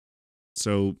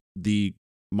 So the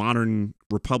modern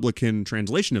Republican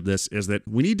translation of this is that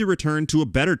we need to return to a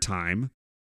better time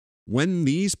when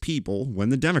these people, when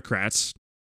the Democrats,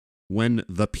 when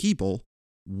the people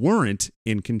weren't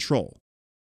in control.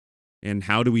 And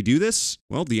how do we do this?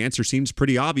 Well, the answer seems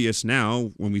pretty obvious now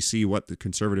when we see what the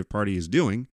Conservative Party is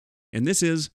doing. And this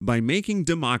is by making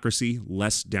democracy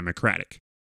less democratic.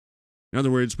 In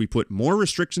other words, we put more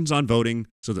restrictions on voting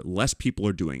so that less people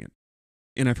are doing it.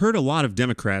 And I've heard a lot of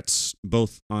Democrats,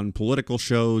 both on political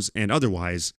shows and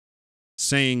otherwise,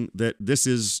 saying that this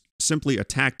is simply a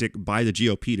tactic by the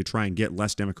GOP to try and get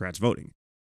less Democrats voting.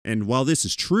 And while this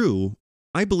is true,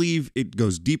 I believe it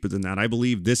goes deeper than that. I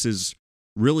believe this is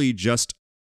really just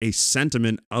a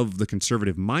sentiment of the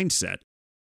conservative mindset,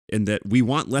 in that we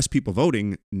want less people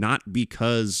voting, not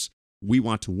because we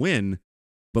want to win,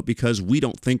 but because we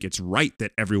don't think it's right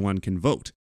that everyone can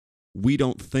vote. We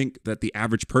don't think that the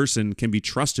average person can be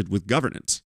trusted with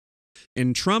governance.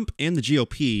 And Trump and the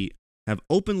GOP have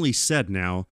openly said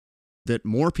now that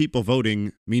more people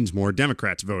voting means more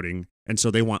Democrats voting, and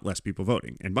so they want less people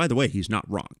voting. And by the way, he's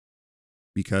not wrong.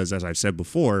 Because as I've said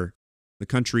before, the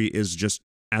country is just,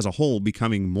 as a whole,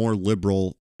 becoming more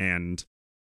liberal, and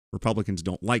Republicans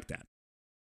don't like that.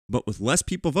 But with less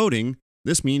people voting,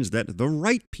 this means that the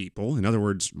right people, in other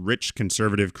words, rich,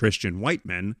 conservative, Christian white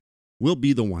men, will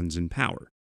be the ones in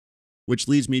power. Which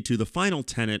leads me to the final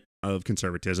tenet of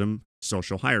conservatism,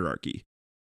 social hierarchy.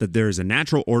 That there is a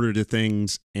natural order to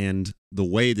things, and the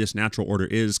way this natural order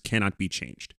is cannot be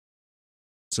changed.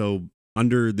 So,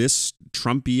 under this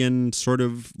Trumpian sort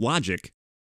of logic,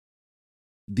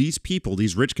 these people,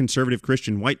 these rich, conservative,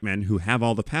 Christian white men who have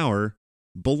all the power,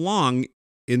 belong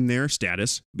in their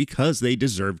status because they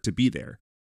deserve to be there.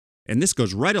 And this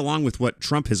goes right along with what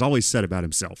Trump has always said about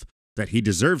himself, that he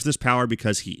deserves this power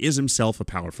because he is himself a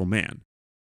powerful man.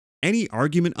 Any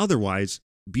argument otherwise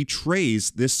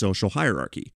betrays this social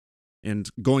hierarchy. And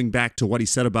going back to what he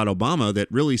said about Obama,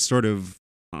 that really sort of,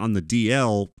 on the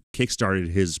DL,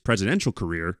 kickstarted his presidential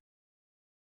career,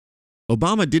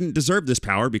 Obama didn't deserve this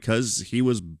power because he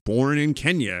was born in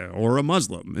Kenya or a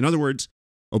Muslim. In other words,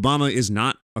 Obama is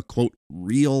not a, quote,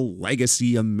 real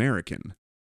legacy American,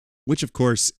 which of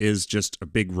course is just a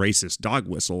big racist dog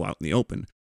whistle out in the open.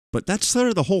 But that's sort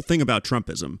of the whole thing about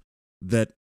Trumpism,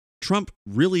 that Trump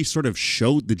really sort of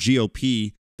showed the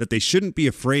GOP that they shouldn't be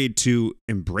afraid to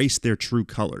embrace their true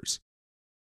colors.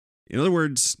 In other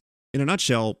words, in a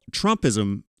nutshell,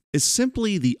 Trumpism is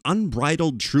simply the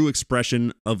unbridled true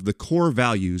expression of the core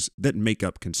values that make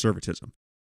up conservatism.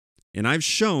 And I've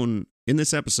shown in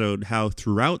this episode how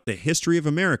throughout the history of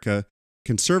America,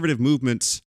 conservative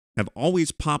movements have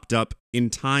always popped up in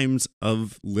times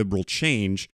of liberal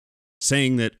change,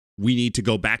 saying that we need to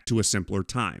go back to a simpler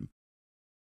time.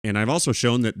 And I've also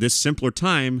shown that this simpler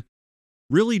time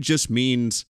really just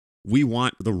means we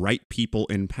want the right people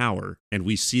in power, and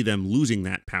we see them losing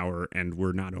that power, and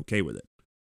we're not okay with it.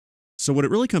 So what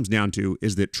it really comes down to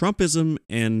is that Trumpism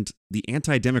and the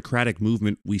anti-democratic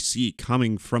movement we see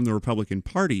coming from the Republican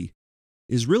Party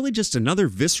is really just another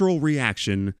visceral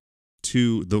reaction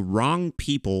to the wrong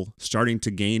people starting to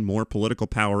gain more political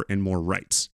power and more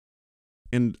rights.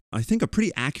 And I think a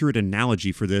pretty accurate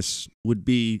analogy for this would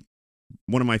be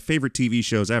one of my favorite TV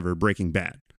shows ever, Breaking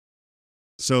Bad.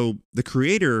 So the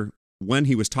creator, when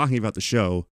he was talking about the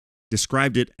show,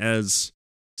 described it as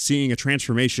seeing a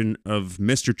transformation of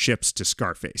Mr. Chips to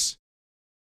Scarface.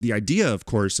 The idea, of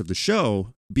course, of the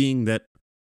show being that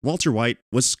Walter White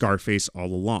was Scarface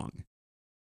all along.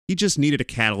 He just needed a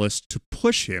catalyst to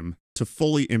push him to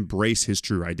fully embrace his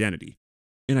true identity.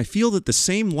 And I feel that the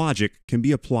same logic can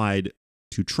be applied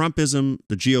to Trumpism,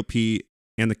 the GOP,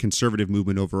 and the conservative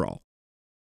movement overall.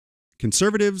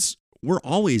 Conservatives were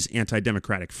always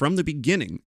anti-democratic from the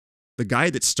beginning. The guy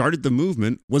that started the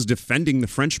movement was defending the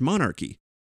French monarchy.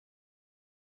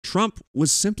 Trump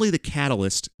was simply the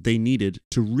catalyst they needed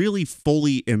to really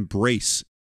fully embrace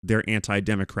their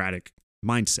anti-democratic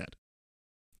mindset.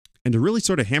 And to really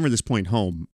sort of hammer this point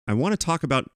home, I want to talk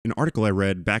about an article I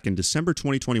read back in December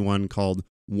 2021 called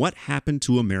What Happened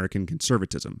to American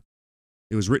Conservatism?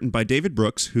 It was written by David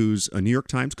Brooks, who's a New York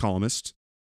Times columnist,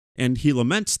 and he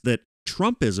laments that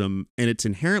Trumpism and its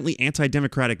inherently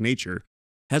anti-democratic nature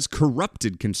has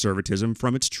corrupted conservatism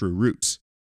from its true roots.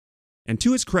 And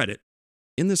to his credit,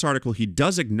 in this article, he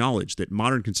does acknowledge that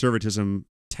modern conservatism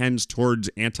tends towards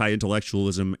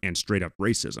anti-intellectualism and straight-up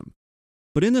racism.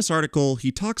 But in this article,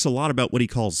 he talks a lot about what he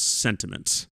calls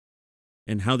sentiments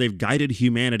and how they've guided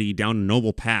humanity down a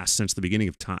noble path since the beginning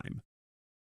of time.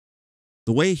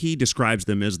 The way he describes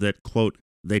them is that, quote,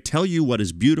 they tell you what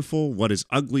is beautiful, what is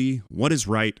ugly, what is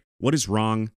right, what is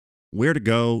wrong, where to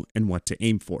go, and what to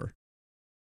aim for.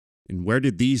 And where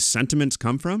did these sentiments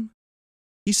come from?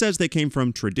 He says they came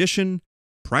from tradition,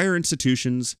 prior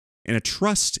institutions, and a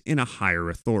trust in a higher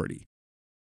authority.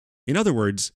 In other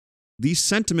words, these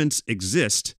sentiments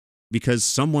exist because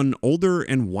someone older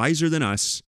and wiser than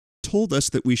us told us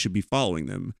that we should be following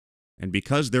them, and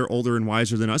because they're older and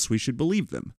wiser than us, we should believe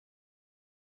them.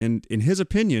 And in his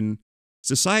opinion,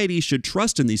 society should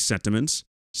trust in these sentiments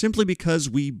simply because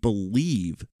we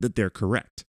believe that they're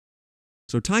correct.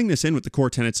 So tying this in with the core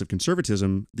tenets of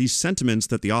conservatism, these sentiments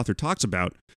that the author talks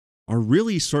about are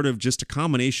really sort of just a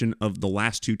combination of the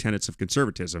last two tenets of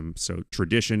conservatism, so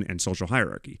tradition and social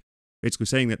hierarchy. Basically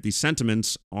saying that these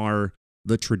sentiments are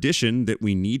the tradition that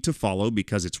we need to follow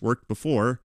because it's worked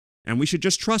before, and we should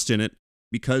just trust in it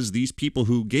because these people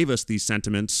who gave us these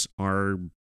sentiments are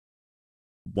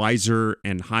wiser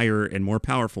and higher and more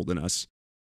powerful than us,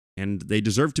 and they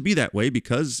deserve to be that way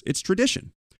because it's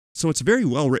tradition. So it's a very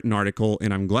well-written article,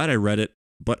 and I'm glad I read it,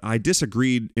 but I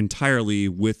disagreed entirely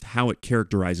with how it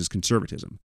characterizes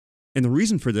conservatism. And the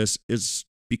reason for this is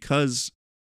because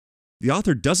the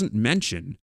author doesn't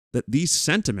mention that these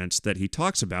sentiments that he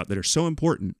talks about that are so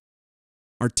important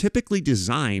are typically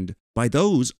designed by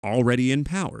those already in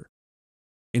power.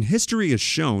 And history has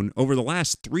shown over the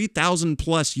last 3,000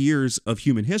 plus years of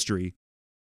human history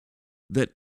that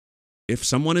if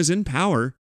someone is in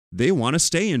power, they want to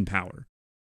stay in power.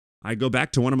 I go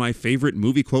back to one of my favorite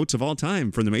movie quotes of all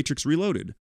time from The Matrix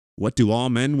Reloaded. What do all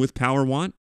men with power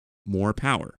want? More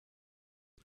power.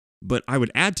 But I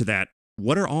would add to that,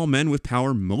 what are all men with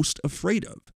power most afraid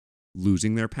of?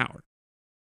 Losing their power.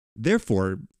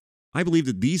 Therefore, I believe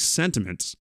that these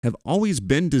sentiments have always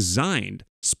been designed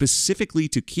specifically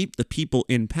to keep the people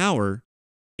in power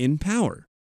in power.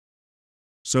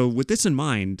 So with this in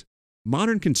mind,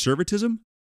 modern conservatism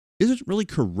isn't really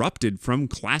corrupted from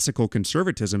classical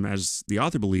conservatism, as the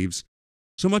author believes,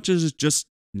 so much as just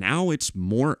now it's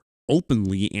more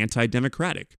openly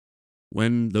anti-democratic.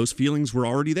 When those feelings were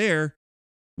already there,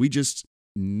 we just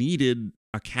needed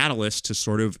a catalyst to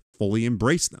sort of fully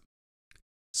embrace them.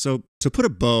 So to put a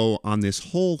bow on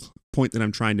this whole point that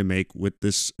I'm trying to make with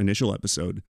this initial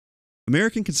episode,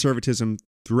 American conservatism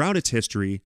throughout its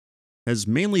history has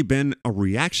mainly been a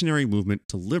reactionary movement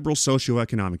to liberal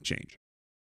socioeconomic change.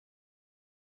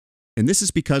 And this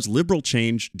is because liberal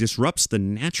change disrupts the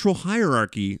natural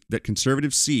hierarchy that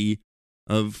conservatives see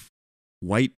of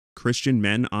white Christian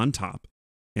men on top.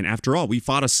 And after all, we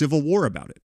fought a civil war about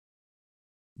it.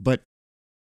 But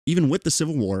even with the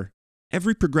Civil War,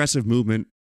 every progressive movement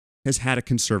has had a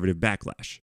conservative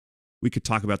backlash. We could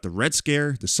talk about the Red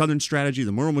Scare, the Southern Strategy,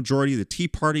 the Moral Majority, the Tea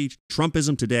Party,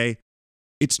 Trumpism today.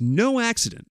 It's no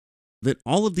accident that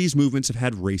all of these movements have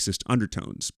had racist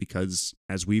undertones because,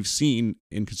 as we've seen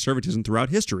in conservatism throughout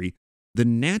history, the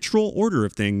natural order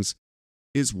of things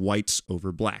is whites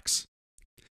over blacks.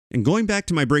 And going back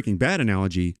to my Breaking Bad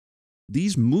analogy,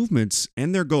 these movements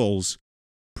and their goals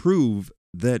prove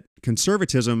that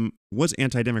conservatism was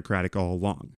anti-democratic all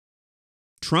along.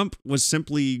 Trump was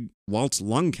simply Walt's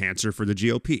lung cancer for the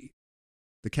GOP,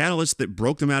 the catalyst that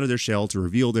broke them out of their shell to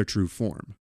reveal their true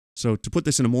form. So to put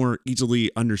this in a more easily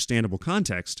understandable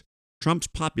context, Trump's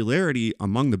popularity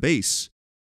among the base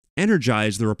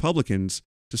energized the Republicans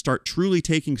to start truly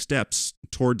taking steps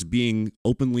towards being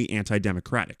openly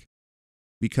anti-democratic,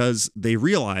 because they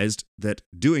realized that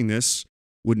doing this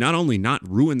would not only not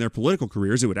ruin their political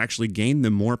careers, it would actually gain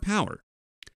them more power.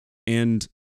 And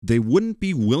they wouldn't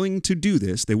be willing to do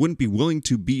this, they wouldn't be willing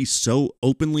to be so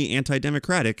openly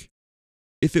anti-democratic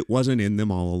if it wasn't in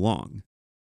them all along.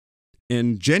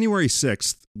 And January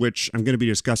 6th, which I'm going to be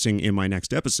discussing in my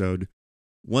next episode,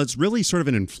 was really sort of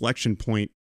an inflection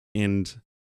point and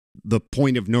the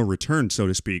point of no return, so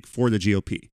to speak, for the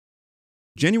GOP.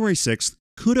 January 6th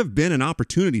could have been an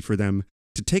opportunity for them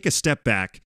to take a step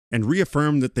back and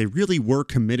reaffirm that they really were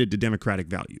committed to democratic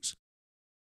values.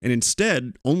 And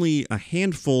instead, only a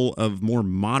handful of more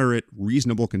moderate,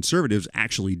 reasonable conservatives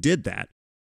actually did that.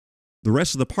 The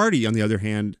rest of the party, on the other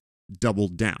hand,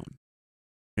 doubled down.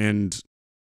 And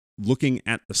looking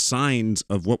at the signs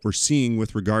of what we're seeing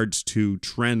with regards to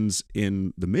trends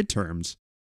in the midterms,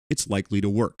 it's likely to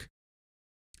work.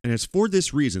 And it's for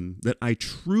this reason that I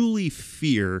truly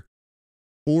fear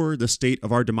for the state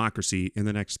of our democracy in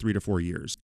the next 3 to 4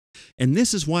 years. And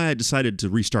this is why I decided to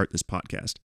restart this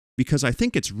podcast, because I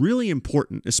think it's really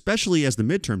important, especially as the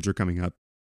midterms are coming up,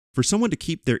 for someone to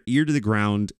keep their ear to the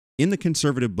ground in the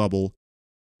conservative bubble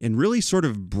and really sort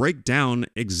of break down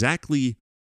exactly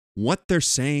what they're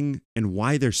saying and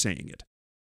why they're saying it.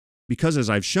 Because as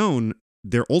I've shown,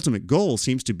 their ultimate goal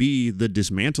seems to be the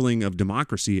dismantling of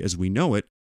democracy as we know it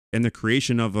and the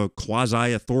creation of a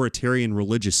quasi-authoritarian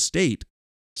religious state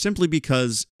simply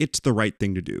because it's the right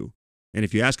thing to do. And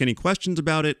if you ask any questions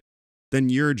about it, then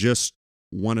you're just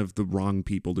one of the wrong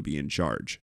people to be in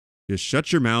charge. Just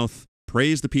shut your mouth,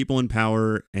 praise the people in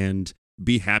power, and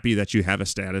be happy that you have a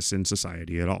status in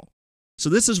society at all. So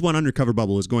this is what Undercover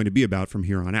Bubble is going to be about from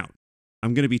here on out.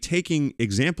 I'm going to be taking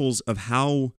examples of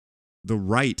how the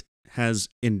right has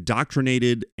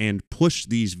indoctrinated and pushed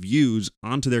these views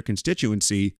onto their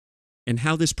constituency, and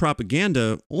how this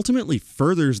propaganda ultimately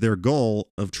furthers their goal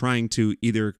of trying to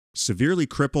either severely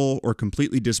cripple or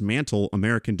completely dismantle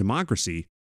American democracy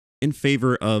in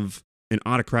favor of an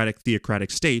autocratic, theocratic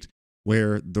state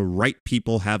where the right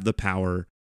people have the power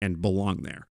and belong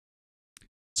there.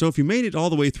 So if you made it all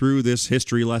the way through this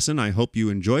history lesson, I hope you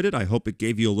enjoyed it. I hope it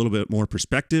gave you a little bit more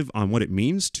perspective on what it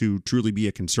means to truly be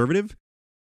a conservative.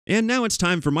 And now it's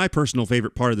time for my personal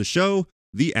favorite part of the show,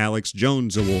 the Alex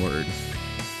Jones Award.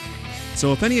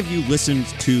 So if any of you listened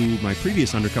to my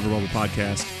previous Undercover Bubble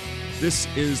podcast, this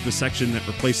is the section that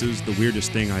replaces the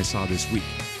weirdest thing I saw this week.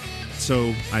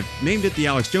 So I've named it the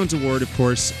Alex Jones Award, of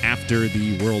course, after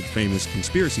the world-famous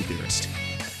conspiracy theorist.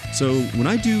 So when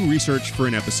I do research for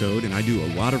an episode, and I do a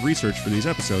lot of research for these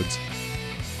episodes,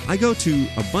 I go to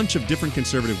a bunch of different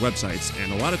conservative websites,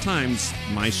 and a lot of times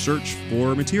my search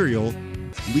for material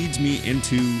leads me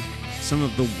into some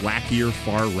of the wackier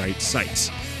far-right sites.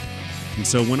 And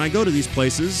so when I go to these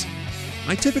places,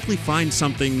 I typically find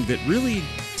something that really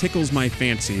tickles my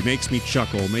fancy, makes me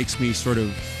chuckle, makes me sort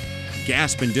of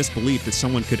gasp in disbelief that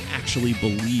someone could actually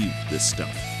believe this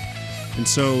stuff. And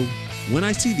so when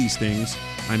I see these things,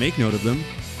 I make note of them,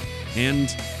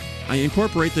 and I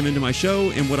incorporate them into my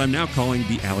show in what I'm now calling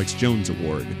the Alex Jones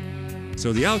Award.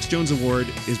 So the Alex Jones Award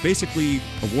is basically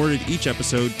awarded each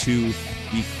episode to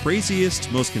the craziest,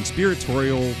 most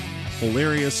conspiratorial,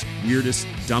 hilarious, weirdest,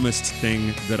 dumbest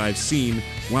thing that I've seen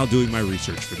while doing my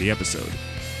research for the episode.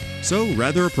 So,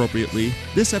 rather appropriately,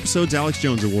 this episode's Alex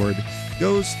Jones Award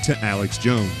goes to Alex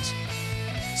Jones.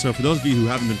 So for those of you who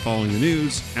haven't been following the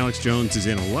news, Alex Jones is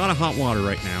in a lot of hot water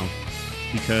right now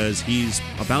because he's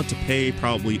about to pay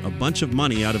probably a bunch of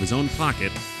money out of his own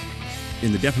pocket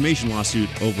in the defamation lawsuit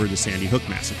over the Sandy Hook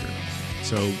massacre.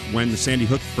 So when the Sandy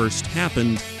Hook first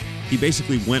happened, he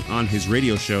basically went on his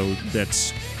radio show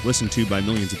that's listened to by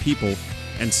millions of people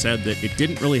and said that it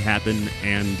didn't really happen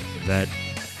and that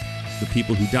the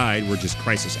people who died were just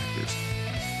crisis actors.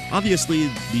 Obviously,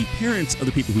 the parents of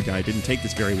the people who died didn't take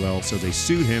this very well, so they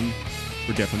sued him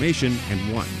for defamation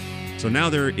and won. So now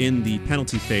they're in the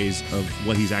penalty phase of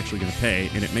what he's actually going to pay,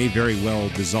 and it may very well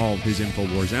dissolve his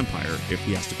InfoWars empire if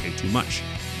he has to pay too much.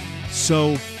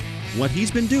 So what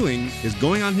he's been doing is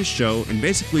going on his show and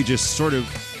basically just sort of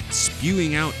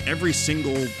spewing out every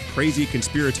single crazy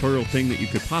conspiratorial thing that you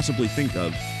could possibly think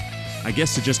of, I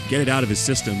guess to just get it out of his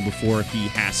system before he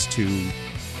has to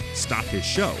stop his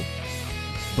show.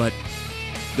 But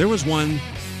there was one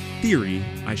theory,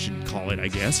 I should call it, I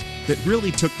guess, that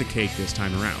really took the cake this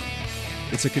time around.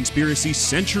 It's a conspiracy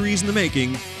centuries in the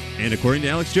making, and according to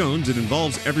Alex Jones, it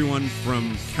involves everyone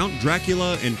from Count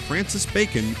Dracula and Francis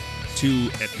Bacon to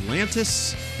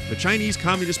Atlantis, the Chinese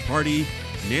Communist Party,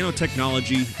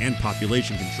 nanotechnology, and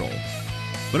population control.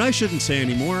 But I shouldn't say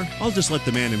any more. I'll just let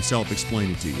the man himself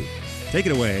explain it to you. Take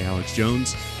it away, Alex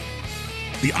Jones.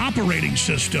 The operating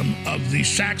system of the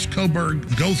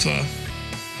Saxe-Coburg-Gotha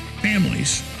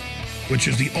families, which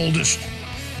is the oldest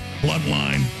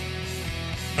bloodline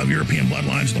of European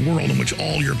bloodlines in the world, in which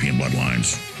all European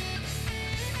bloodlines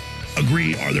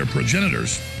agree are their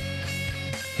progenitors,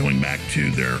 going back to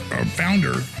their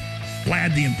founder,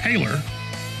 Vlad the Impaler.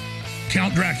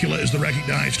 Count Dracula is the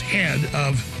recognized head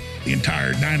of the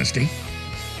entire dynasty.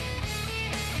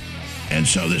 And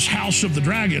so this House of the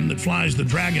Dragon that flies the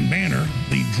dragon banner,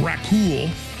 the Dracul,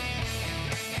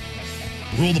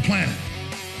 rule the planet.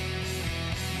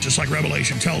 Just like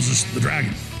Revelation tells us, the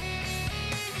dragon.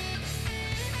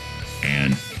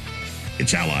 And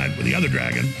it's allied with the other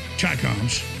dragon,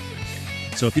 Chi-Coms.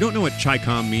 So if you don't know what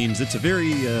Chi-Com means, it's a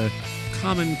very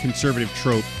common conservative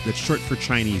trope that's short for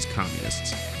Chinese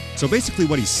communists. So basically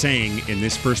what he's saying in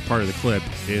this first part of the clip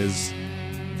is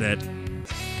that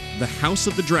the House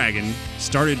of the Dragon,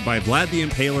 started by Vlad the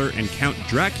Impaler and Count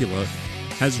Dracula,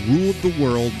 has ruled the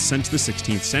world since the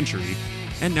 16th century,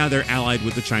 and now they're allied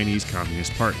with the Chinese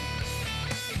Communist Party.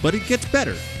 But it gets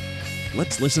better.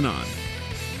 Let's listen on.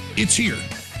 It's here,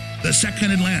 the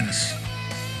second Atlantis.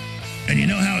 And you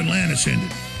know how Atlantis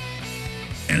ended.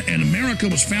 And America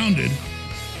was founded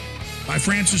by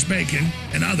Francis Bacon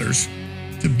and others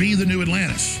to be the new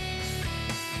Atlantis.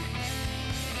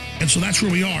 And so that's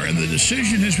where we are. And the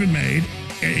decision has been made,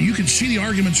 and you can see the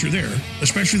arguments are there,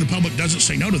 especially the public doesn't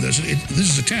say no to this. This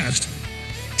is a test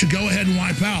to go ahead and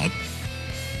wipe out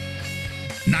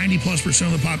 90+%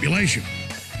 of the population.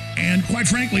 And quite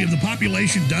frankly, if the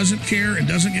population doesn't care and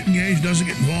doesn't get engaged, doesn't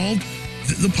get involved,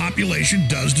 the population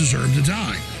does deserve to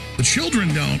die. The children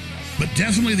don't, but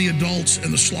definitely the adults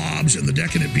and the slobs and the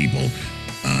decadent people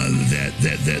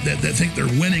that think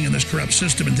they're winning in this corrupt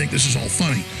system and think this is all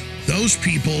funny. Those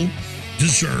people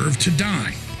deserve to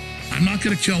die. I'm not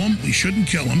going to kill them. We shouldn't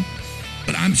kill them.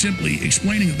 But I'm simply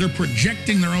explaining that they're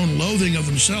projecting their own loathing of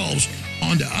themselves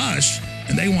onto us,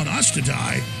 and they want us to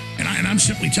die. And I'm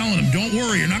simply telling them, don't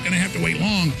worry, you're not going to have to wait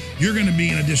long. You're going to be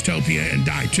in a dystopia and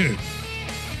die too.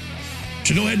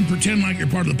 So go ahead and pretend like you're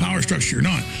part of the power structure. You're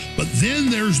not. But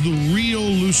then there's the real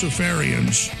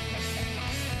Luciferians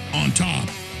on top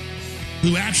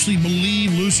who actually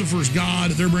believe Lucifer's God,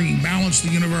 that they're bringing balance to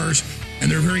the universe, and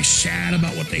they're very sad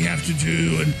about what they have to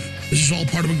do, and this is all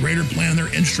part of a greater plan.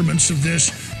 They're instruments of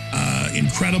this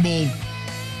incredible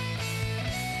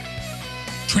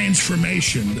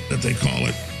transformation that they call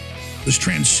it, this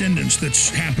transcendence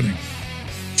that's happening.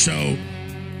 So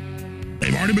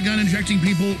they've already begun injecting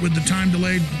people with the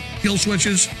time-delayed kill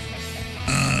switches.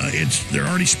 They're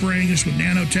already spraying us with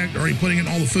nanotech. They're already putting it in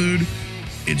all the food.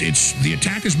 The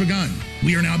attack has begun.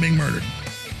 We are now being murdered.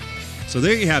 So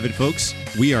there you have it, folks.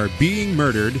 We are being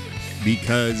murdered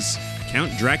because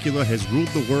Count Dracula has ruled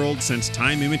the world since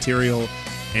time immaterial,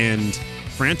 and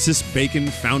Francis Bacon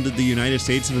founded the United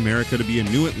States of America to be a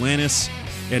new Atlantis,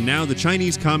 and now the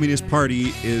Chinese Communist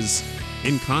Party is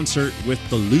in concert with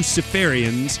the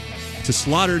Luciferians to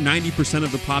slaughter 90%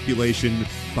 of the population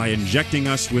by injecting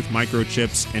us with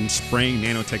microchips and spraying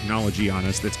nanotechnology on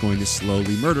us that's going to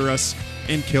slowly murder us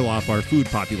and kill off our food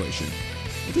population.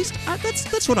 At least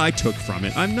that's what I took from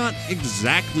it. I'm not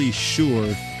exactly sure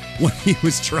what he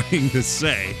was trying to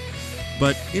say.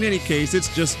 But in any case,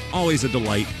 it's just always a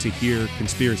delight to hear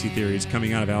conspiracy theories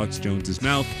coming out of Alex Jones's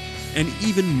mouth, and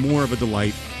even more of a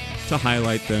delight to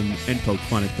highlight them and poke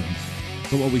fun at them.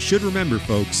 But what we should remember,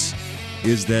 folks,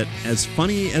 is that as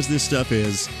funny as this stuff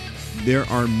is, there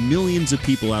are millions of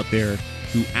people out there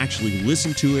who actually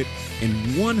listen to it and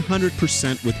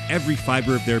 100% with every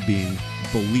fiber of their being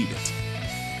believe it.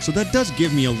 So that does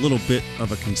give me a little bit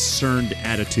of a concerned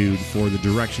attitude for the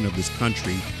direction of this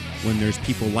country when there's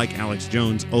people like Alex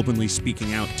Jones openly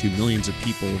speaking out to millions of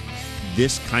people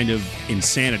this kind of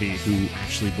insanity who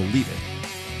actually believe it.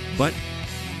 But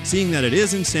seeing that it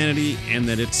is insanity and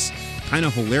that it's kind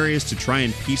of hilarious to try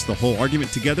and piece the whole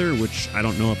argument together, which I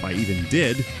don't know if I even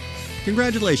did,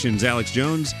 congratulations, Alex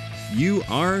Jones. You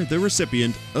are the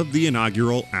recipient of the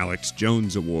inaugural Alex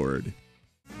Jones Award.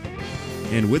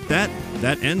 And with that,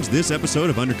 that ends this episode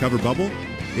of Undercover Bubble.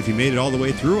 If you made it all the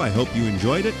way through, I hope you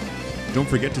enjoyed it. Don't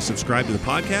forget to subscribe to the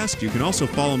podcast. You can also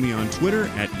follow me on Twitter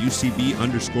at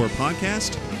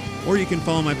UCB_podcast, or you can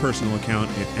follow my personal account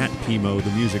at Pimo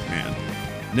the Music Man.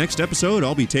 Next episode,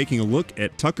 I'll be taking a look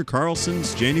at Tucker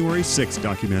Carlson's January 6th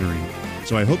documentary,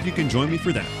 so I hope you can join me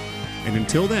for that. And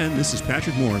until then, this is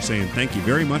Patrick Moore saying thank you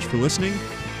very much for listening,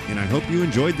 and I hope you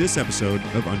enjoyed this episode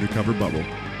of Undercover Bubble.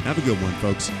 Have a good one,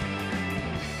 folks.